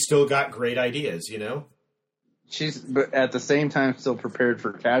she's still got great ideas, She's, but at the same time, still prepared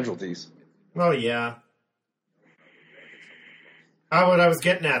for casualties. Well, yeah. What I was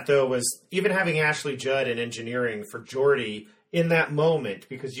getting at, though, was even having Ashley Judd in engineering for Geordi in that moment,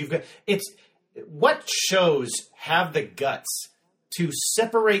 because you've got... What shows have the guts to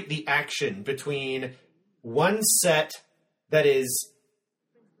separate the action between one set that is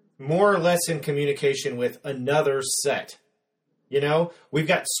more or less in communication with another set? You know, we've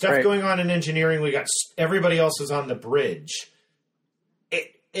got stuff going on in engineering. We got everybody else is on the bridge.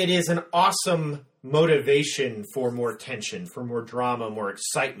 It is an awesome motivation for more tension, for more drama, more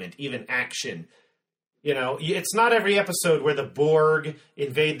excitement, even action. You know, it's not every episode where the Borg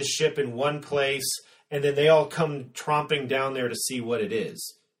invade the ship in one place and then they all come tromping down there to see what it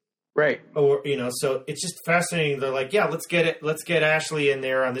is. Right. Or, you know, so it's just fascinating. They're like, yeah, let's get Ashley in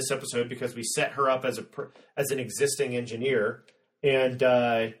there on this episode because we set her up as an existing engineer. And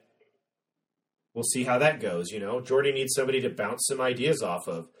we'll see how that goes. You know, Geordi needs somebody to bounce some ideas off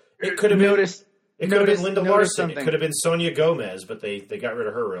of. It could have been Linda Larson. Something. It could have been Sonia Gomez, but they got rid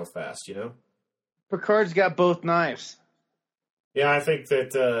of her real fast. You know, Picard's got both knives. Yeah, I think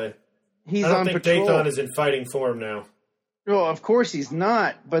that he's I don't on think patrol. Dathon is in fighting form now. Well, of course he's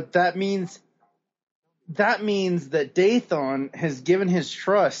not, but that means that Dathon has given his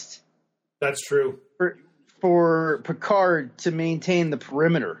trust. That's true. For Picard to maintain the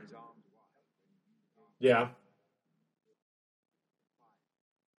perimeter. Yeah.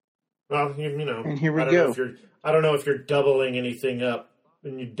 Well, you know. And here we go. I don't know if you're doubling anything up,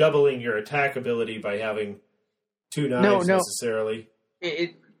 and you're doubling your attack ability by having two knives necessarily.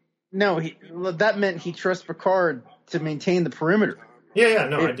 That meant he trusts Picard to maintain the perimeter. Yeah,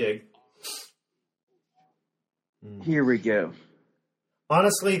 I dig. Here we go.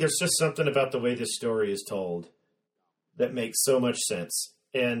 Honestly, there's just something about the way this story is told that makes so much sense.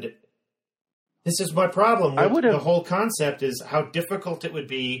 And this is my problem with the whole concept is how difficult it would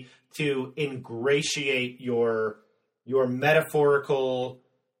be to ingratiate your metaphorical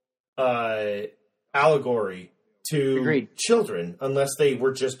allegory to children unless they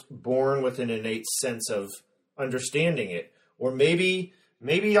were just born with an innate sense of understanding it. Or maybe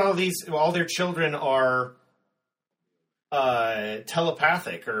all their children are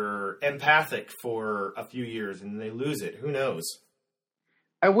telepathic or empathic for a few years and they lose it. Who knows?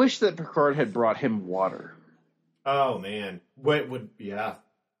 I wish that Picard had brought him water. Oh man, would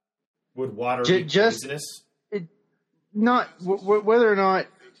water be poisonous? Whether or not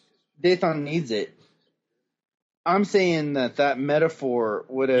Dathon needs it. I'm saying that metaphor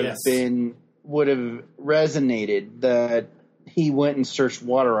would have resonated, that he went and searched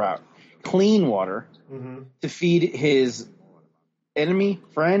water out, clean water. Mm-hmm. To feed his enemy,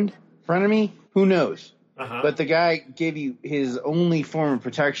 frenemy, who knows? Uh-huh. But the guy gave you his only form of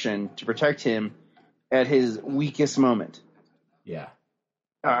protection to protect him at his weakest moment. Yeah.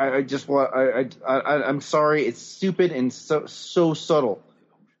 I'm sorry, it's stupid and so subtle.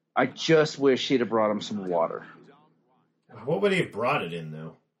 I just wish he'd have brought him some water. What would he have brought it in,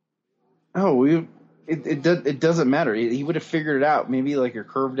 though? Oh, it doesn't matter. He would have figured it out. Maybe like a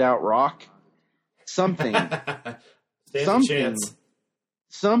curved out rock. Something to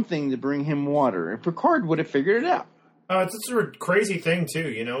bring him water. And Picard would have figured it out. It's a crazy thing, too.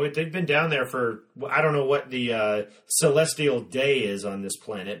 You know, they've been down there for, I don't know what the celestial day is on this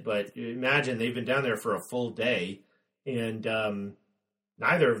planet, but imagine they've been down there for a full day, and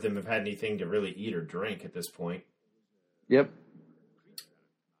neither of them have had anything to really eat or drink at this point. Yep.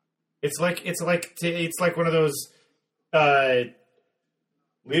 It's like one of those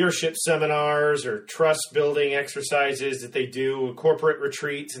leadership seminars or trust building exercises that they do, corporate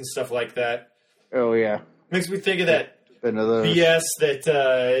retreats and stuff like that. Oh yeah, makes me think of that BS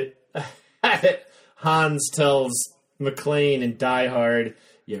that that Hans tells McClane in Die Hard.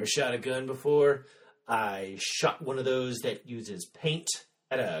 You ever shot a gun before? I shot one of those that uses paint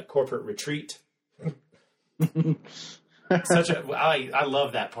at a corporate retreat. I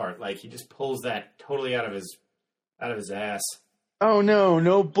love that part. Like he just pulls that totally out of his ass. Oh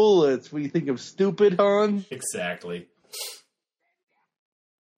no bullets. We think of stupid, Hans? Exactly.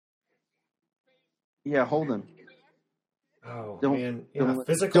 Yeah, hold him. Oh man,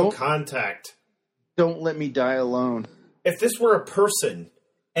 physical contact. Don't let me die alone. If this were a person,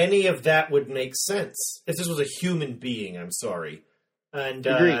 any of that would make sense. If this was a human being, I'm sorry. And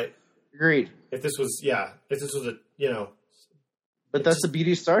Agreed. If this was a, But that's the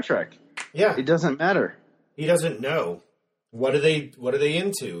beauty of Star Trek. Yeah. It doesn't matter. He doesn't know. What are they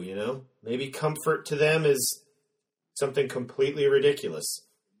into, you know? Maybe comfort to them is something completely ridiculous.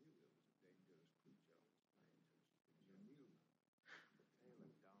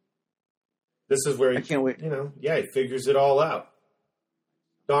 This is where I can't wait. He figures it all out.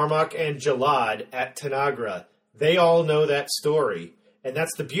 Darmok and Jalad at Tanagra. They all know that story. And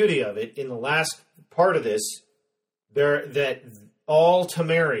that's the beauty of it. In the last part of this, that all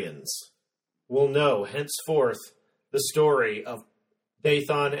Temerians will know henceforth the story of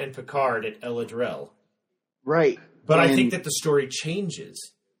Dathan and Picard at Eladrel. Right. But I think that the story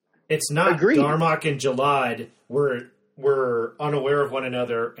changes. It's not Agreed. Darmok and Jalad were unaware of one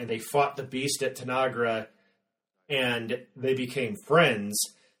another and they fought the beast at Tanagra and they became friends.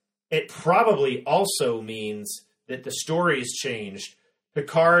 It probably also means that the story has changed.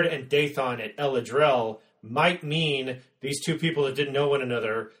 Picard and Dathan at Eladrel might mean these two people that didn't know one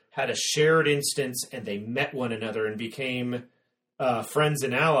another had a shared instance and they met one another and became friends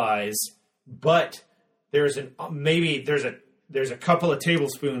and allies. But there's a couple of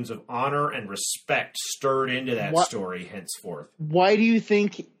tablespoons of honor and respect stirred into that story henceforth. Why do you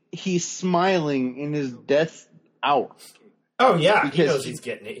think he's smiling in his death hour? Oh yeah, Because he knows he's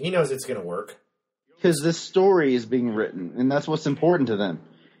getting it. He knows it's going to work. Because this story is being written, and that's what's important to them.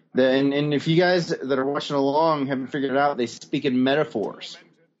 And if you guys that are watching along haven't figured it out, they speak in metaphors.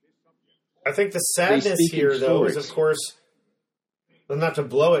 I think the sadness here, though, is, of course, well, not to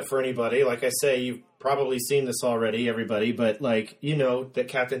blow it for anybody. Like I say, you've probably seen this already, everybody. But, like, you know that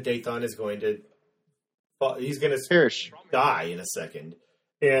Captain Dathan is going to... He's going to Perish. Die in a second.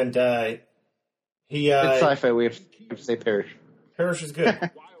 And he... It's sci-fi. We have to say perish. Perish is good.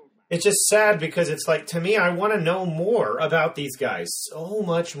 It's just sad because it's like, to me, I want to know more about these guys. So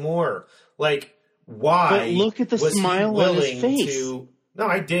much more. Like, why But look at the was smile he on willing his face. to... No,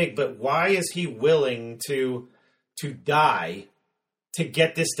 I dig, but why is he willing to die to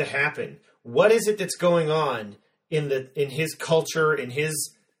get this to happen? What is it that's going on in his culture, in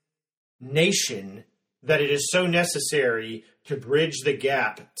his nation, that it is so necessary to bridge the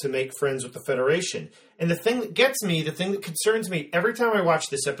gap to make friends with the Federation? And the thing that gets me, the thing that concerns me, every time I watch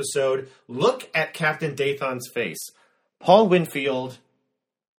this episode, look at Captain Dathan's face. Paul Winfield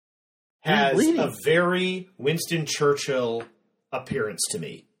has a very Winston Churchill appearance to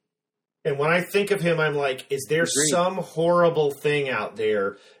me. And when I think of him, I'm like, is there some horrible thing out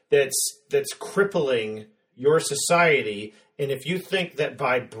there that's crippling your society? And if you think that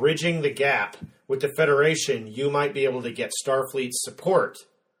by bridging the gap with the Federation, you might be able to get Starfleet's support,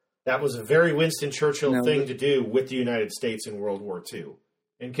 that was a very Winston Churchill thing to do with the United States in World War II.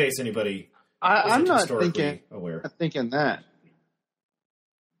 In case anybody I'm not historically aware. thinking that.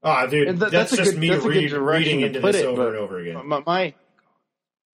 Ah, dude, that's just me reading into this over and over again.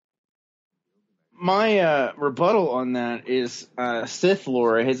 My rebuttal on that is Sith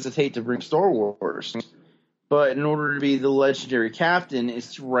lore. I hesitate to bring Star Wars, but in order to be the legendary captain,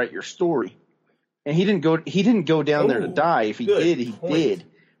 is to write your story. And he didn't go down there to die. If he did, he did.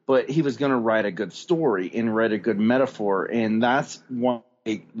 But he was going to write a good story and write a good metaphor, and that's why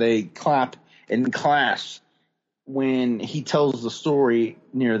they clap in class when he tells the story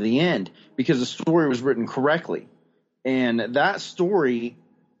near the end, because the story was written correctly. And that story,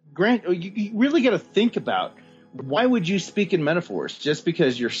 Grant, you really got to think about, why would you speak in metaphors? Just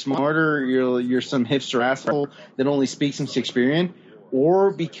because you're smarter, you're some hipster asshole that only speaks in Shakespearean?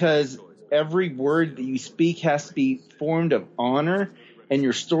 Or because every word that you speak has to be formed of honor, and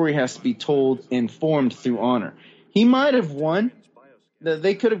your story has to be told and formed through honor? He might have won.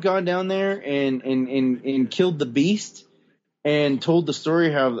 They could have gone down there and killed the beast and told the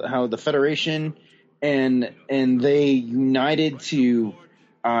story how the Federation and they united to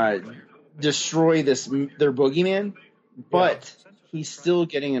destroy their boogeyman, but he's still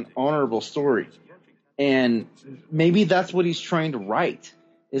getting an honorable story. And maybe that's what he's trying to write,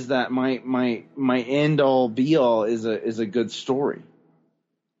 is that my end all be all is a good story.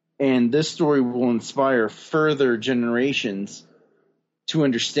 And this story will inspire further generations to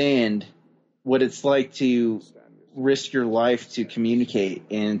understand what it's like to risk your life to communicate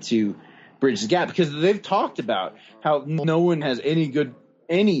and to bridge the gap, because they've talked about how no one has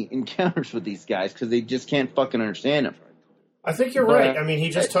any encounters with these guys because they just can't fucking understand them. I think you're right. I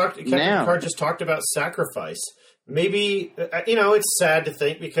mean, Captain Picard just talked about sacrifice. Maybe, it's sad to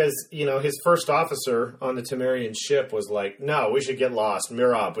think because, his first officer on the Temerian ship was like, no, we should get lost,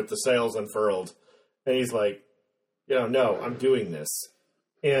 Mirab, with the sails unfurled. And he's like, no, I'm doing this.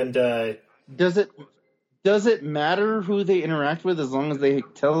 And does it matter who they interact with as long as they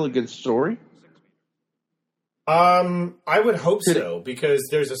tell a good story? I would hope so, because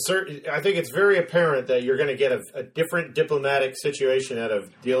there's I think it's very apparent that you're going to get a different diplomatic situation out of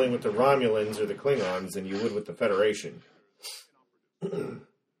dealing with the Romulans or the Klingons than you would with the Federation.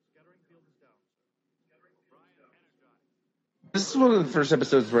 This is one of the first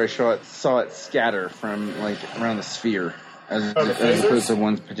episodes where I saw it scatter from around the sphere. as phasers? opposed to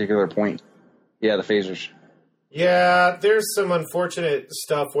one particular point. Yeah, the phasers. Yeah, there's some unfortunate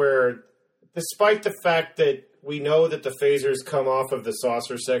stuff where, despite the fact that we know that the phasers come off of the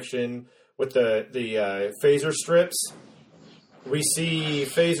saucer section with the phaser strips, we see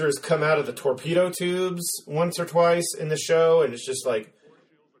phasers come out of the torpedo tubes once or twice in the show, and it's just like,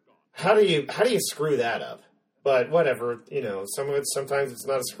 how do you screw that up? But whatever, some of it, sometimes it's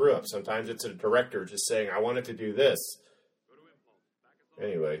not a screw up. Sometimes it's a director just saying, I wanted to do this.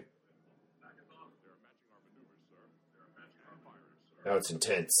 Anyway. Now it's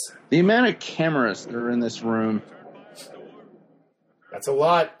intense. The amount of cameras that are in this room. That's a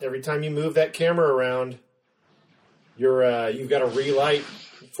lot. Every time you move that camera around, you've got to relight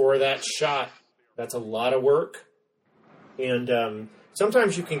for that shot. That's a lot of work. And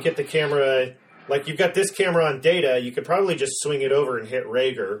sometimes you can get the camera, like you've got this camera on Data, you could probably just swing it over and hit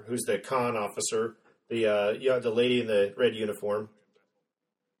Rhaegar, who's the con officer, the lady in the red uniform.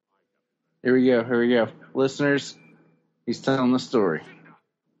 Here we go. Listeners, he's telling the story.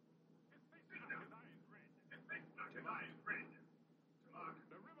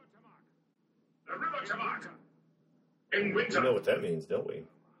 We know what that means, don't we?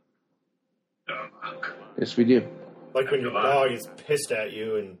 Yes, we do. Like when your dog is pissed at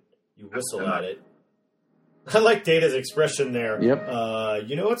you and you whistle at it. I like Data's expression there. Yep.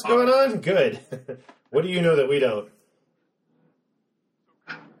 You know what's going on? Good. What do you know that we don't?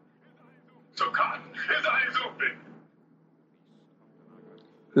 So Khan, his eyes open.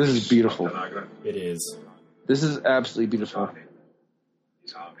 This is beautiful. It is. This is absolutely beautiful.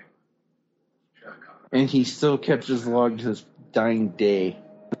 And he still kept his log to his dying day.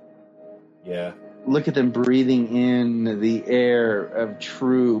 Yeah. Look at them breathing in the air of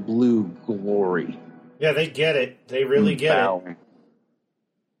true blue glory. Yeah, they get it. They really get it.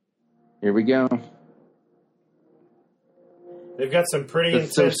 Here we go. They've got some pretty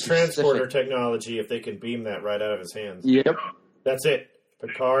That's so intense transporter specific. technology if they can beam that right out of his hands. Yep. That's it.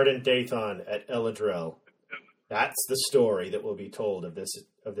 Picard and Dathan at Eladrel. That's the story that will be told of this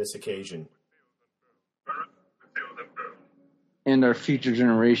occasion. And our future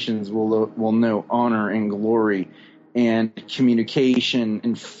generations will know honor and glory and communication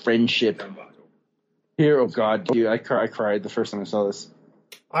and friendship. Here, oh God, dude, I cried the first time I saw this.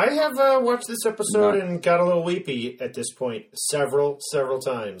 I have watched this episode and got a little weepy at this point several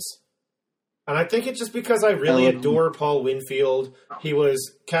times. And I think it's just because I really adore Paul Winfield. He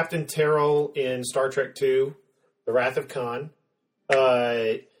was Captain Terrell in Star Trek II, The Wrath of Khan.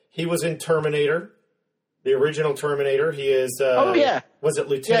 He was in Terminator, the original Terminator. He is... Was it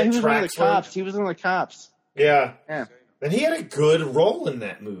Lieutenant he was Traxler? one of the cops. He was one of the cops. Yeah. Yeah. And he had a good role in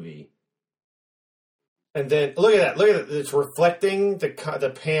that movie. And then, look at that. It's reflecting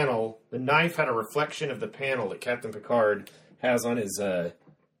the panel. The knife had a reflection of the panel that Captain Picard has on his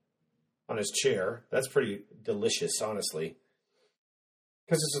chair. That's pretty delicious, honestly.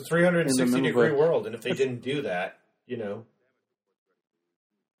 Because it's a 360-degree world, and if they didn't do that, just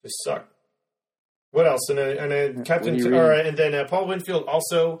suck. What else? And then Paul Winfield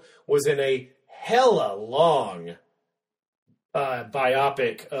also was in a hella long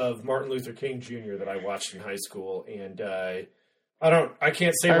biopic of Martin Luther King Jr. that I watched in high school, and I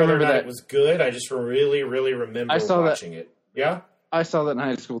can't say whether or not it was good. I just really, really remember watching it. Yeah, I saw that in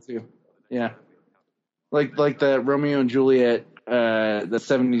high school too. Yeah, like the Romeo and Juliet, the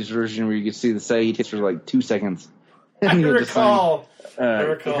 '70s version where you could see the saggy tits for like 2 seconds. I recall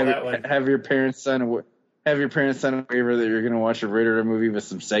that one. Have your parents sign a waiver that you're going to watch a rated movie with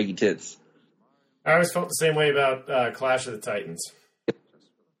some saggy tits. I always felt the same way about Clash of the Titans.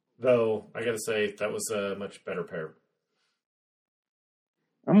 Though, I gotta say, that was a much better pair.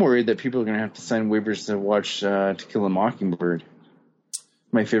 I'm worried that people are going to have to sign waivers to watch To Kill a Mockingbird.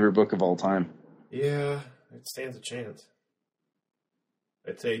 My favorite book of all time. Yeah, it stands a chance.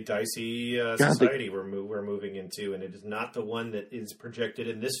 It's a dicey society we're moving into, and it is not the one that is projected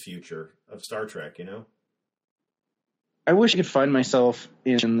in this future of Star Trek, I wish I could find myself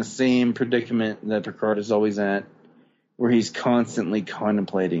in the same predicament that Picard is always at, where he's constantly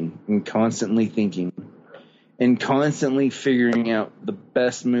contemplating and constantly thinking and constantly figuring out the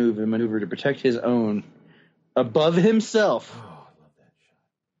best move and maneuver to protect his own above himself. Oh, I love that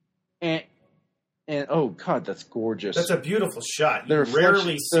shot. And oh God, that's gorgeous. That's a beautiful shot. You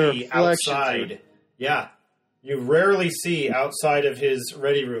rarely see outside. Yeah. You rarely see outside of his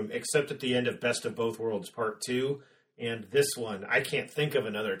ready room, except at the end of Best of Both Worlds Part 2. And this one, I can't think of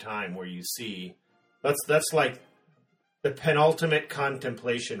another time where you see... That's like the penultimate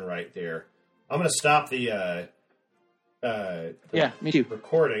contemplation right there. I'm going to stop the me too.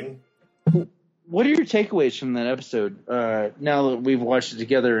 recording. What are your takeaways from that episode? Now that we've watched it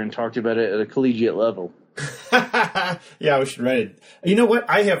together and talked about it at a collegiate level. Yeah, we should write it. You know what?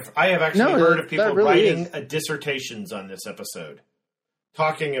 I have actually heard of people really writing dissertations on this episode,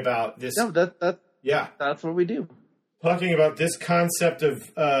 talking about this. No, that's what we do. Talking about this concept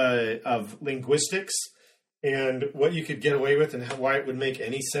of linguistics and what you could get away with and why it would make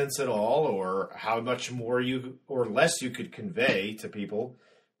any sense at all, or how much more you or less you could convey to people.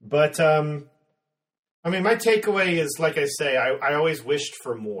 But I mean, my takeaway is, like I say, I always wished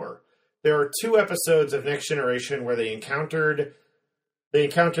for more. There are 2 episodes of Next Generation where they encounter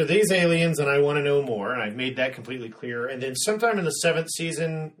these aliens, and I want to know more, and I've made that completely clear. And then sometime in the 7th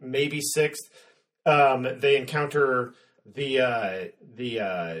season, maybe 6th, they encounter they get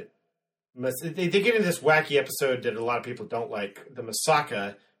into this wacky episode that a lot of people don't like, the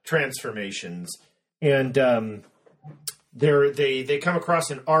Masaka transformations, and they come across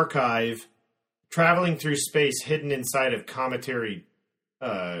an archive traveling through space hidden inside of cometary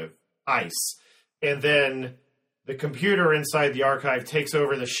ice, and then the computer inside the archive takes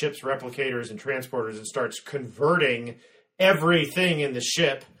over the ship's replicators and transporters and starts converting everything in the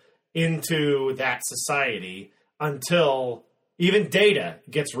ship into that society until even data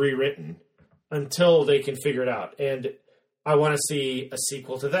gets rewritten, until they can figure it out. And I want to see a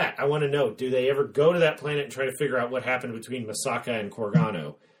sequel to that. I want to know, do they ever go to that planet and try to figure out what happened between Masaka and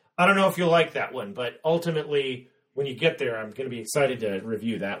Corgano? I don't know if you'll like that one, but ultimately, when you get there, I'm going to be excited to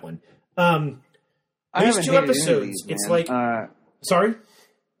review that one. These 2 episodes, it's like... sorry?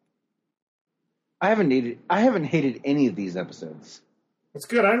 I haven't hated any of these episodes. That's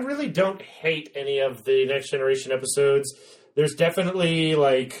good. I really don't hate any of the Next Generation episodes. There's definitely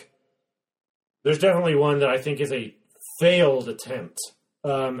one that I think is a failed attempt.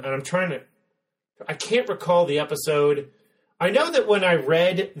 And I can't recall the episode. I know that when I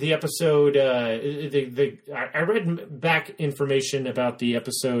read the episode, I read back information about the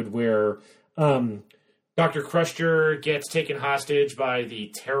episode where Dr. Crusher gets taken hostage by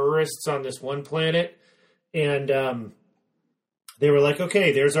the terrorists on this one planet, and they were like,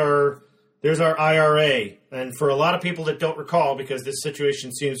 "Okay, there's our IRA." And for a lot of people that don't recall, because this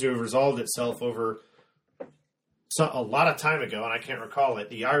situation seems to have resolved itself over a lot of time ago, and I can't recall it,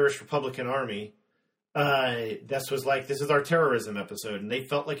 the Irish Republican Army. This was like, this is our terrorism episode, and they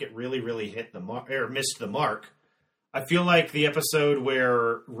felt like it really, really hit the mark, or missed the mark. I feel like the episode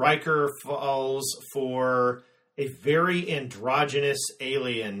where Riker falls for a very androgynous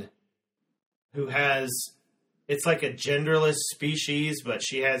alien who has, it's like a genderless species, but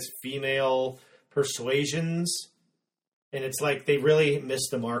she has female persuasions, and it's like they really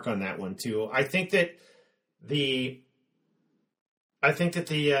missed the mark on that one too. I think that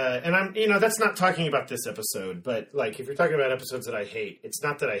and I'm, that's not talking about this episode, but like, if you're talking about episodes that I hate, it's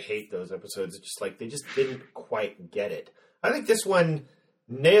not that I hate those episodes. It's just like, they just didn't quite get it. I think this one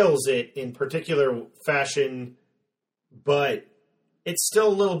nails it in particular fashion, but it's still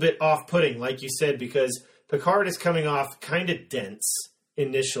a little bit off-putting, like you said, because Picard is coming off kind of dense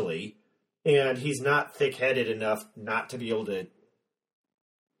initially, and he's not thick-headed enough not to be able to...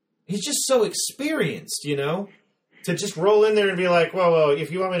 He's just so experienced, to just roll in there and be like, well,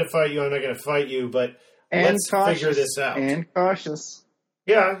 if you want me to fight you, I'm not going to fight you, but let's figure this out. And cautious.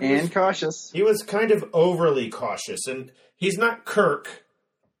 Yeah. Cautious. He was kind of overly cautious, and he's not Kirk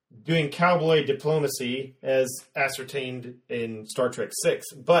doing cowboy diplomacy as ascertained in Star Trek VI,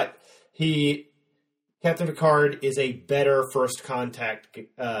 but Captain Picard is a better first contact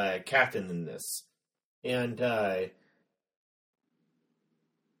captain than this. And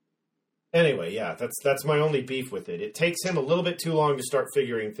anyway, yeah, that's my only beef with it. It takes him a little bit too long to start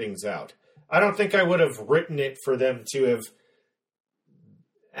figuring things out. I don't think I would have written it for them to have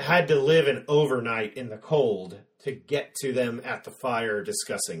had to live an overnight in the cold to get to them at the fire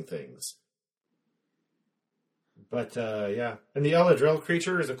discussing things. But, yeah. And the Eladril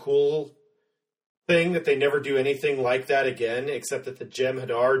creature is a cool thing that they never do anything like that again, except that the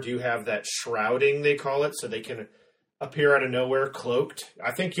Jem'Hadar do have that shrouding, they call it, so they can appear out of nowhere cloaked.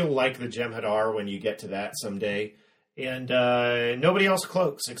 I think you'll like the Jem'Hadar when you get to that someday. And nobody else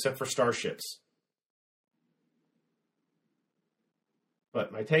cloaks except for starships.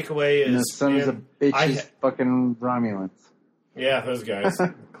 But my takeaway is... the sons of bitches fucking Romulans. Yeah, those guys.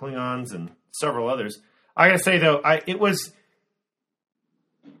 Klingons and several others. I gotta say, though, it was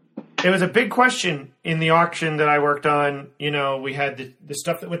a big question in the auction that I worked on. We had the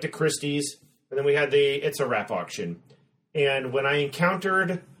stuff that went to Christie's, and then we had the It's a Wrap auction. And when I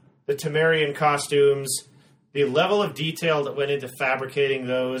encountered the Temerian costumes, the level of detail that went into fabricating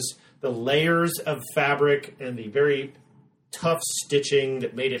those, the layers of fabric and the very tough stitching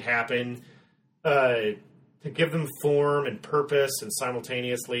that made it happen, to give them form and purpose and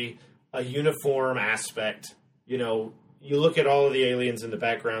simultaneously a uniform aspect. You know, you look at all of the aliens in the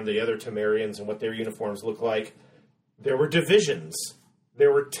background, the other Temerians, and what their uniforms look like. There were divisions.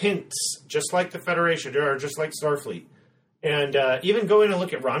 There were tints, just like the Federation, or just like Starfleet. And even go in and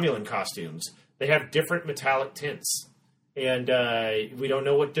look at Romulan costumes. They have different metallic tints. And we don't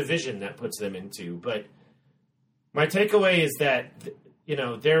know what division that puts them into. But my takeaway is that, you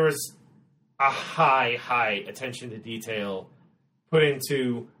know, there was a high attention to detail put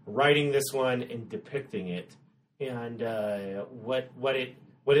into writing this one and depicting it. And what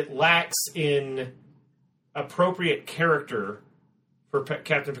it lacks in appropriate character for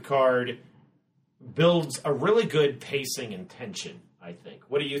Captain Picard builds a really good pacing and tension, I think.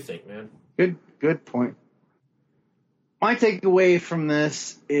 What do you think, man? Good point. My takeaway from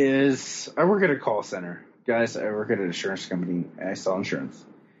this is I work at a call center. Guys, I work at an insurance company. I sell insurance.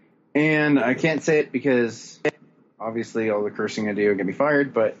 And I can't say it because obviously all the cursing I do will get me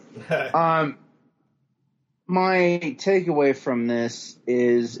fired. But my takeaway from this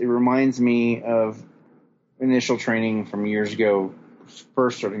is it reminds me of initial training from years ago,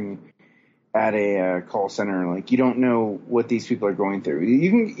 first starting at a call center. Like, you don't know what these people are going through. You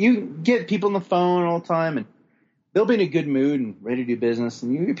can get people on the phone all the time, and they'll be in a good mood and ready to do business.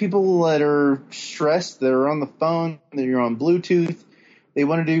 And you get people that are stressed, that are on the phone, that are on Bluetooth. They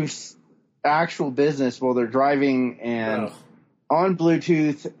want to do actual business while they're driving and on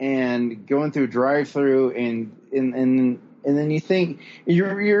Bluetooth and going through a drive-through, and then you think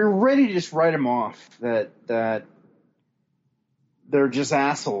you're ready to just write them off that they're just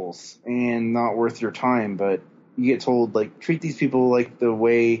assholes and not worth your time. But you get told, like, treat these people like the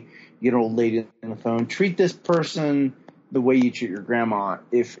way you get an old lady on the phone. Treat this person the way you treat your grandma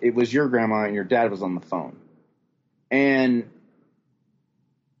if it was your grandma and your dad was on the phone. And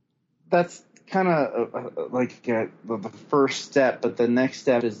that's kind of like the first step, but the next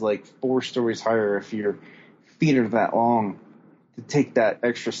step is like 4 stories higher if your feet are that long to take that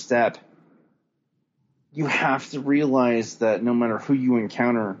extra step. You have to realize that no matter who you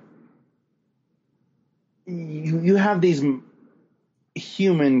encounter, you have these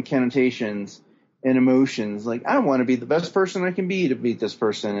human connotations and emotions. Like, I want to be the best person I can be to meet this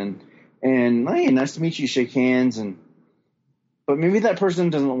person, and hey, nice to meet you, shake hands, but maybe that person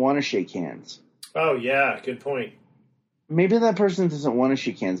doesn't want to shake hands. Oh yeah, good point. Maybe that person doesn't want to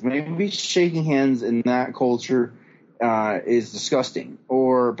shake hands. Maybe shaking hands in that culture is disgusting.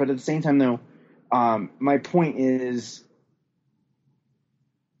 But at the same time, though, my point is,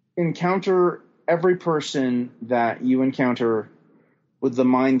 encounter every person that you encounter with the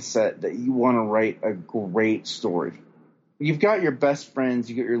mindset that you want to write a great story. You've got your best friends,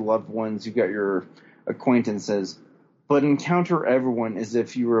 you've got your loved ones, you've got your acquaintances, but encounter everyone as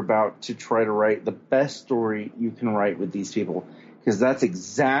if you were about to try to write the best story you can write with these people, because that's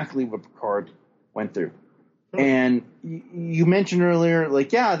exactly what Picard went through. And you mentioned earlier,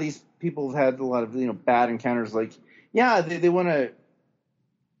 like, yeah, these people have had a lot of, bad encounters. Like, yeah, they want to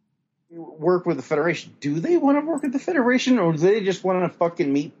work with the Federation. Do they want to work with the Federation, or do they just want to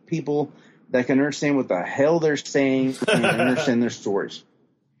fucking meet people that can understand what the hell they're saying and understand their stories?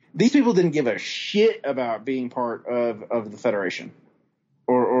 These people didn't give a shit about being part of the Federation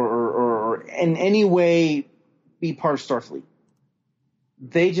or in any way be part of Starfleet.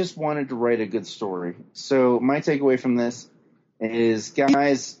 They just wanted to write a good story. So my takeaway from this is,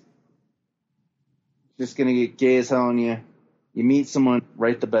 guys, just going to get gay as hell on you. You meet someone,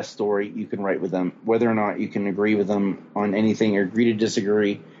 write the best story you can write with them, whether or not you can agree with them on anything or agree to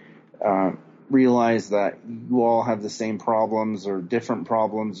disagree. Realize that you all have the same problems or different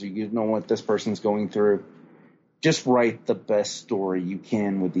problems. You know what this person's going through. Just write the best story you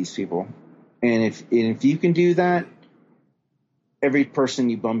can with these people. And if you can do that, every person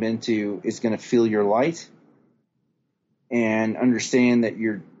you bump into is going to feel your light and understand that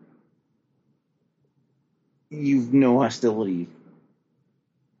you've no hostility.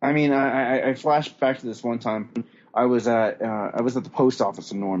 I mean, I flashed back to this one time. I was at the post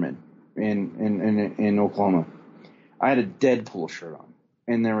office in Norman in Oklahoma. I had a Deadpool shirt on,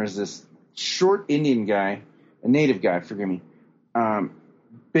 and there was this short Indian guy, a native guy, forgive me,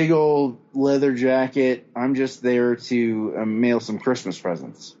 big old leather jacket. I'm just there to mail some Christmas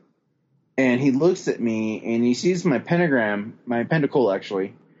presents. And he looks at me and he sees my pentagram, my pentacle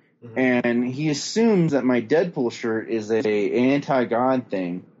actually, and he assumes that my Deadpool shirt is a anti-God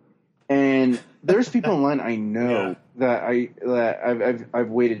thing. And there's people in line I know that I've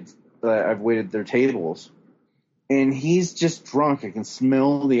waited their tables, and he's just drunk. I can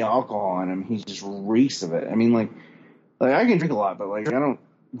smell the alcohol on him. He just reeks of it. I mean, like I can drink a lot, but like I don't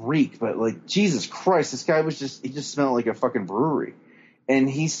reek, but like Jesus Christ, this guy he just smelled like a fucking brewery. And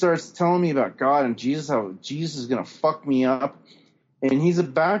he starts telling me about God and Jesus, how Jesus is gonna fuck me up. And he's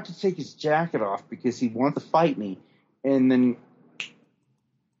about to take his jacket off because he wants to fight me. And then,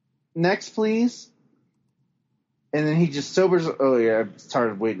 next, please. And then he just sobers. Oh yeah, I'm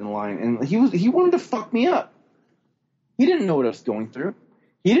tired of waiting in line. And he wanted to fuck me up. He didn't know what I was going through.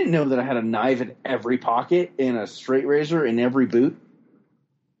 He didn't know that I had a knife in every pocket and a straight razor in every boot.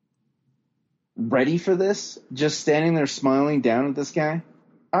 Ready for this, just standing there smiling down at this guy.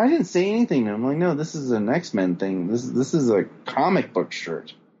 I didn't say anything to him. I'm like, no, this is an X-Men thing. This is a comic book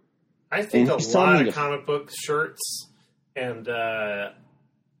shirt. I think a lot of comic book shirts and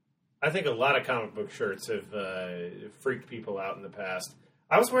I think a lot of comic book shirts have freaked people out in the past.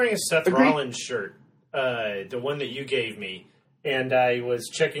 I was wearing a Seth Rollins shirt, the one that you gave me, and I was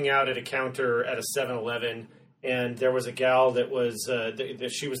checking out at a counter at a 7-Eleven, and there was a gal that was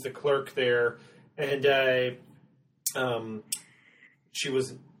she was the clerk there, and she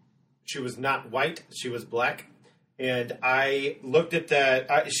was not white, she was black, and I looked at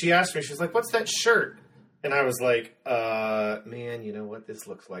that. She asked me, she was like, "What's that shirt?" And I was like, man, you know what? This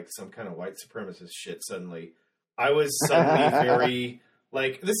looks like some kind of white supremacist shit suddenly. I was suddenly very,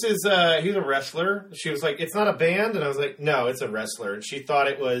 like, this is, he's a wrestler. She was like, it's not a band? And I was like, no, it's a wrestler. And she thought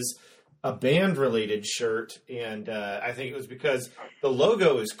it was a band-related shirt. And I think it was because the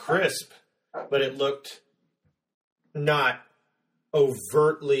logo is crisp, but it looked not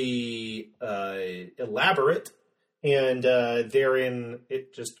overtly elaborate. And therein,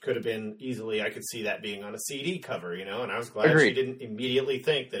 it just could have been easily, I could see that being on a CD cover, you know, and I was glad she didn't immediately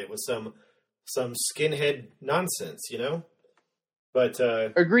think that it was some skinhead nonsense, you know? But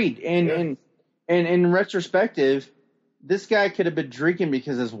agreed. And in retrospective, this guy could have been drinking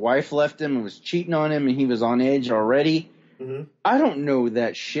because his wife left him and was cheating on him and he was on edge already. Mm-hmm. I don't know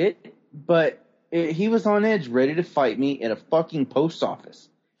that shit, but he was on edge, ready to fight me at a fucking post office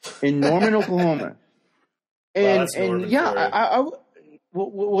in Norman, Oklahoma. And yeah, I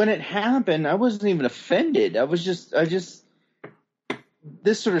when it happened, I wasn't even offended. I just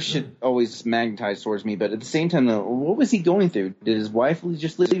this sort of shit always magnetized towards me. But at the same time, though, what was he going through? Did his wife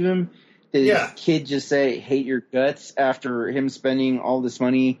just leave him? Did his kid just say, hate your guts after him spending all this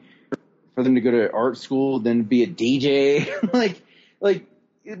money for them to go to art school, then be a DJ? like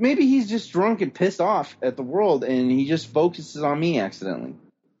maybe he's just drunk and pissed off at the world and he just focuses on me accidentally.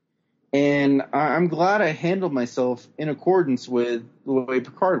 And I'm glad I handled myself in accordance with the way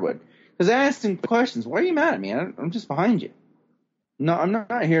Picard would. Because I asked him questions. Why are you mad at me? I'm just behind you. No, I'm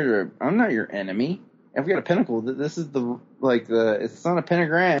not here to... I'm not your enemy. I've got a pinnacle. This is it's not a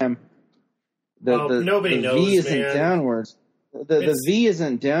pentagram. Nobody knows, V isn't man. Downwards. The V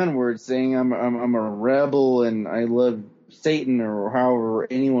isn't downwards saying I'm a rebel and I love Satan or however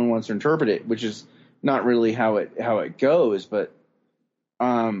anyone wants to interpret it, which is not really how it goes, but...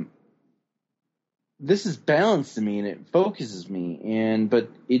 this is balanced to me and it focuses me, but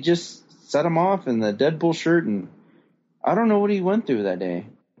it just set him off in the Deadpool shirt, and I don't know what he went through that day.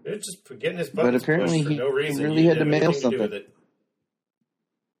 It's just getting his buttons but apparently pushed for no reason. He really had to mail something.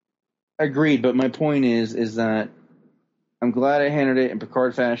 Agreed, but my point is that I'm glad I handled it in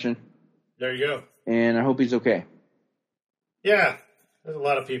Picard fashion. There you go. And I hope he's okay. Yeah, there's a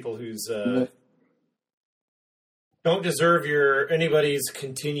lot of people who's don't deserve anybody's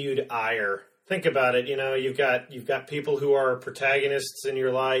continued ire. Think about it. You know, you've got people who are protagonists in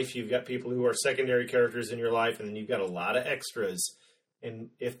your life. You've got people who are secondary characters in your life, and then you've got a lot of extras.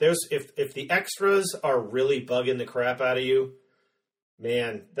 And if the extras are really bugging the crap out of you,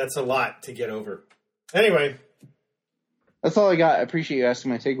 man, that's a lot to get over. Anyway, that's all I got. I appreciate you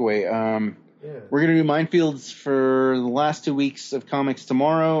asking my takeaway. We're gonna do Mindfields for the last 2 weeks of comics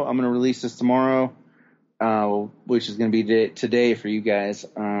tomorrow. I'm gonna release this tomorrow, which is gonna be today for you guys.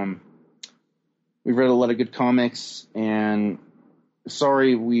 We've read a lot of good comics, and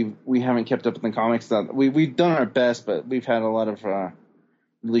sorry we haven't kept up with the comics. We've done our best, but we've had a lot of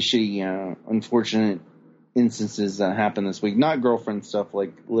really shitty, unfortunate instances that happened this week. Not girlfriend stuff,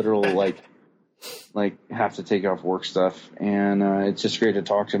 like literal, like have to take off work stuff. And it's just great to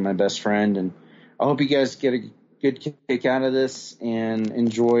talk to my best friend, and I hope you guys get a good kick out of this and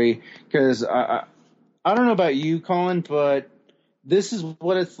enjoy. Because I don't know about you, Colin, but this is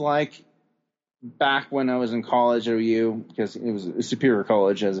what it's like. Back when I was in college at OU, because it was a Superior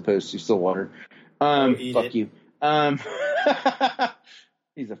College as opposed to Stillwater. Fuck you.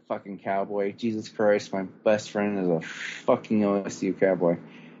 He's a fucking cowboy. Jesus Christ, my best friend is a fucking OSU cowboy.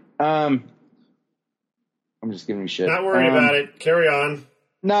 I'm just giving you shit. Not worried about it. Carry on.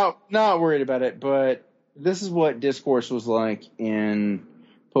 No, not worried about it, but this is what discourse was like in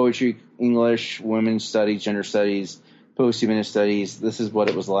poetry, English, women's studies, gender studies, post-humanist studies. This is what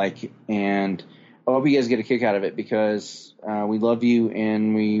it was like, and I hope you guys get a kick out of it because we love you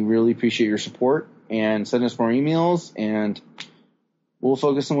and we really appreciate your support. And send us more emails, and we'll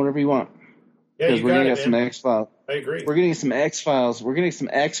focus on whatever you want. Yeah, you we're got gonna it, get some X-Files. I agree. We're gonna get some X-Files. We're gonna get some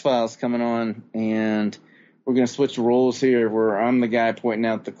X-Files coming on, and we're gonna switch roles here, where I'm the guy pointing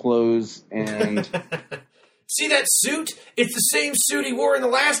out the clothes and. See that suit? It's the same suit he wore in the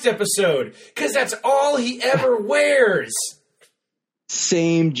last episode, because that's all he ever wears.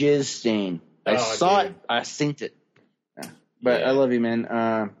 Same jizz stain. I saw it. I synced it. But I love you,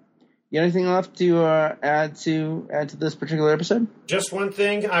 man. You got anything left to add to this particular episode? Just one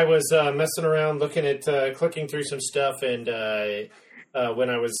thing. I was messing around, looking at clicking through some stuff, and when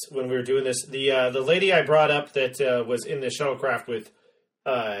we were doing this, the lady I brought up that was in the shuttlecraft with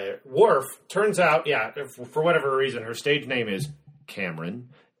Worf, turns out, for whatever reason, her stage name is Cameron.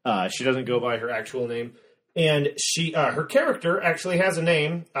 She doesn't go by her actual name, and her character actually has a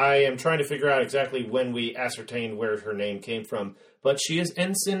name. I am trying to figure out exactly when we ascertained where her name came from. But she is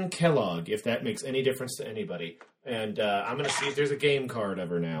Ensign Kellogg, if that makes any difference to anybody. And I'm going to see if there's a game card of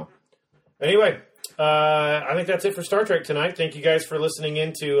her now. Anyway, I think that's it for Star Trek tonight. Thank you guys for listening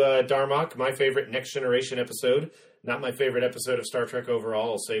in to Darmok, my favorite Next Generation episode. Not my favorite episode of Star Trek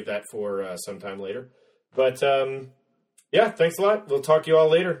overall. I'll save that for sometime later. But, thanks a lot. We'll talk to you all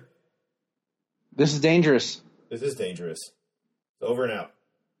later. This is dangerous. This is dangerous. Over and out.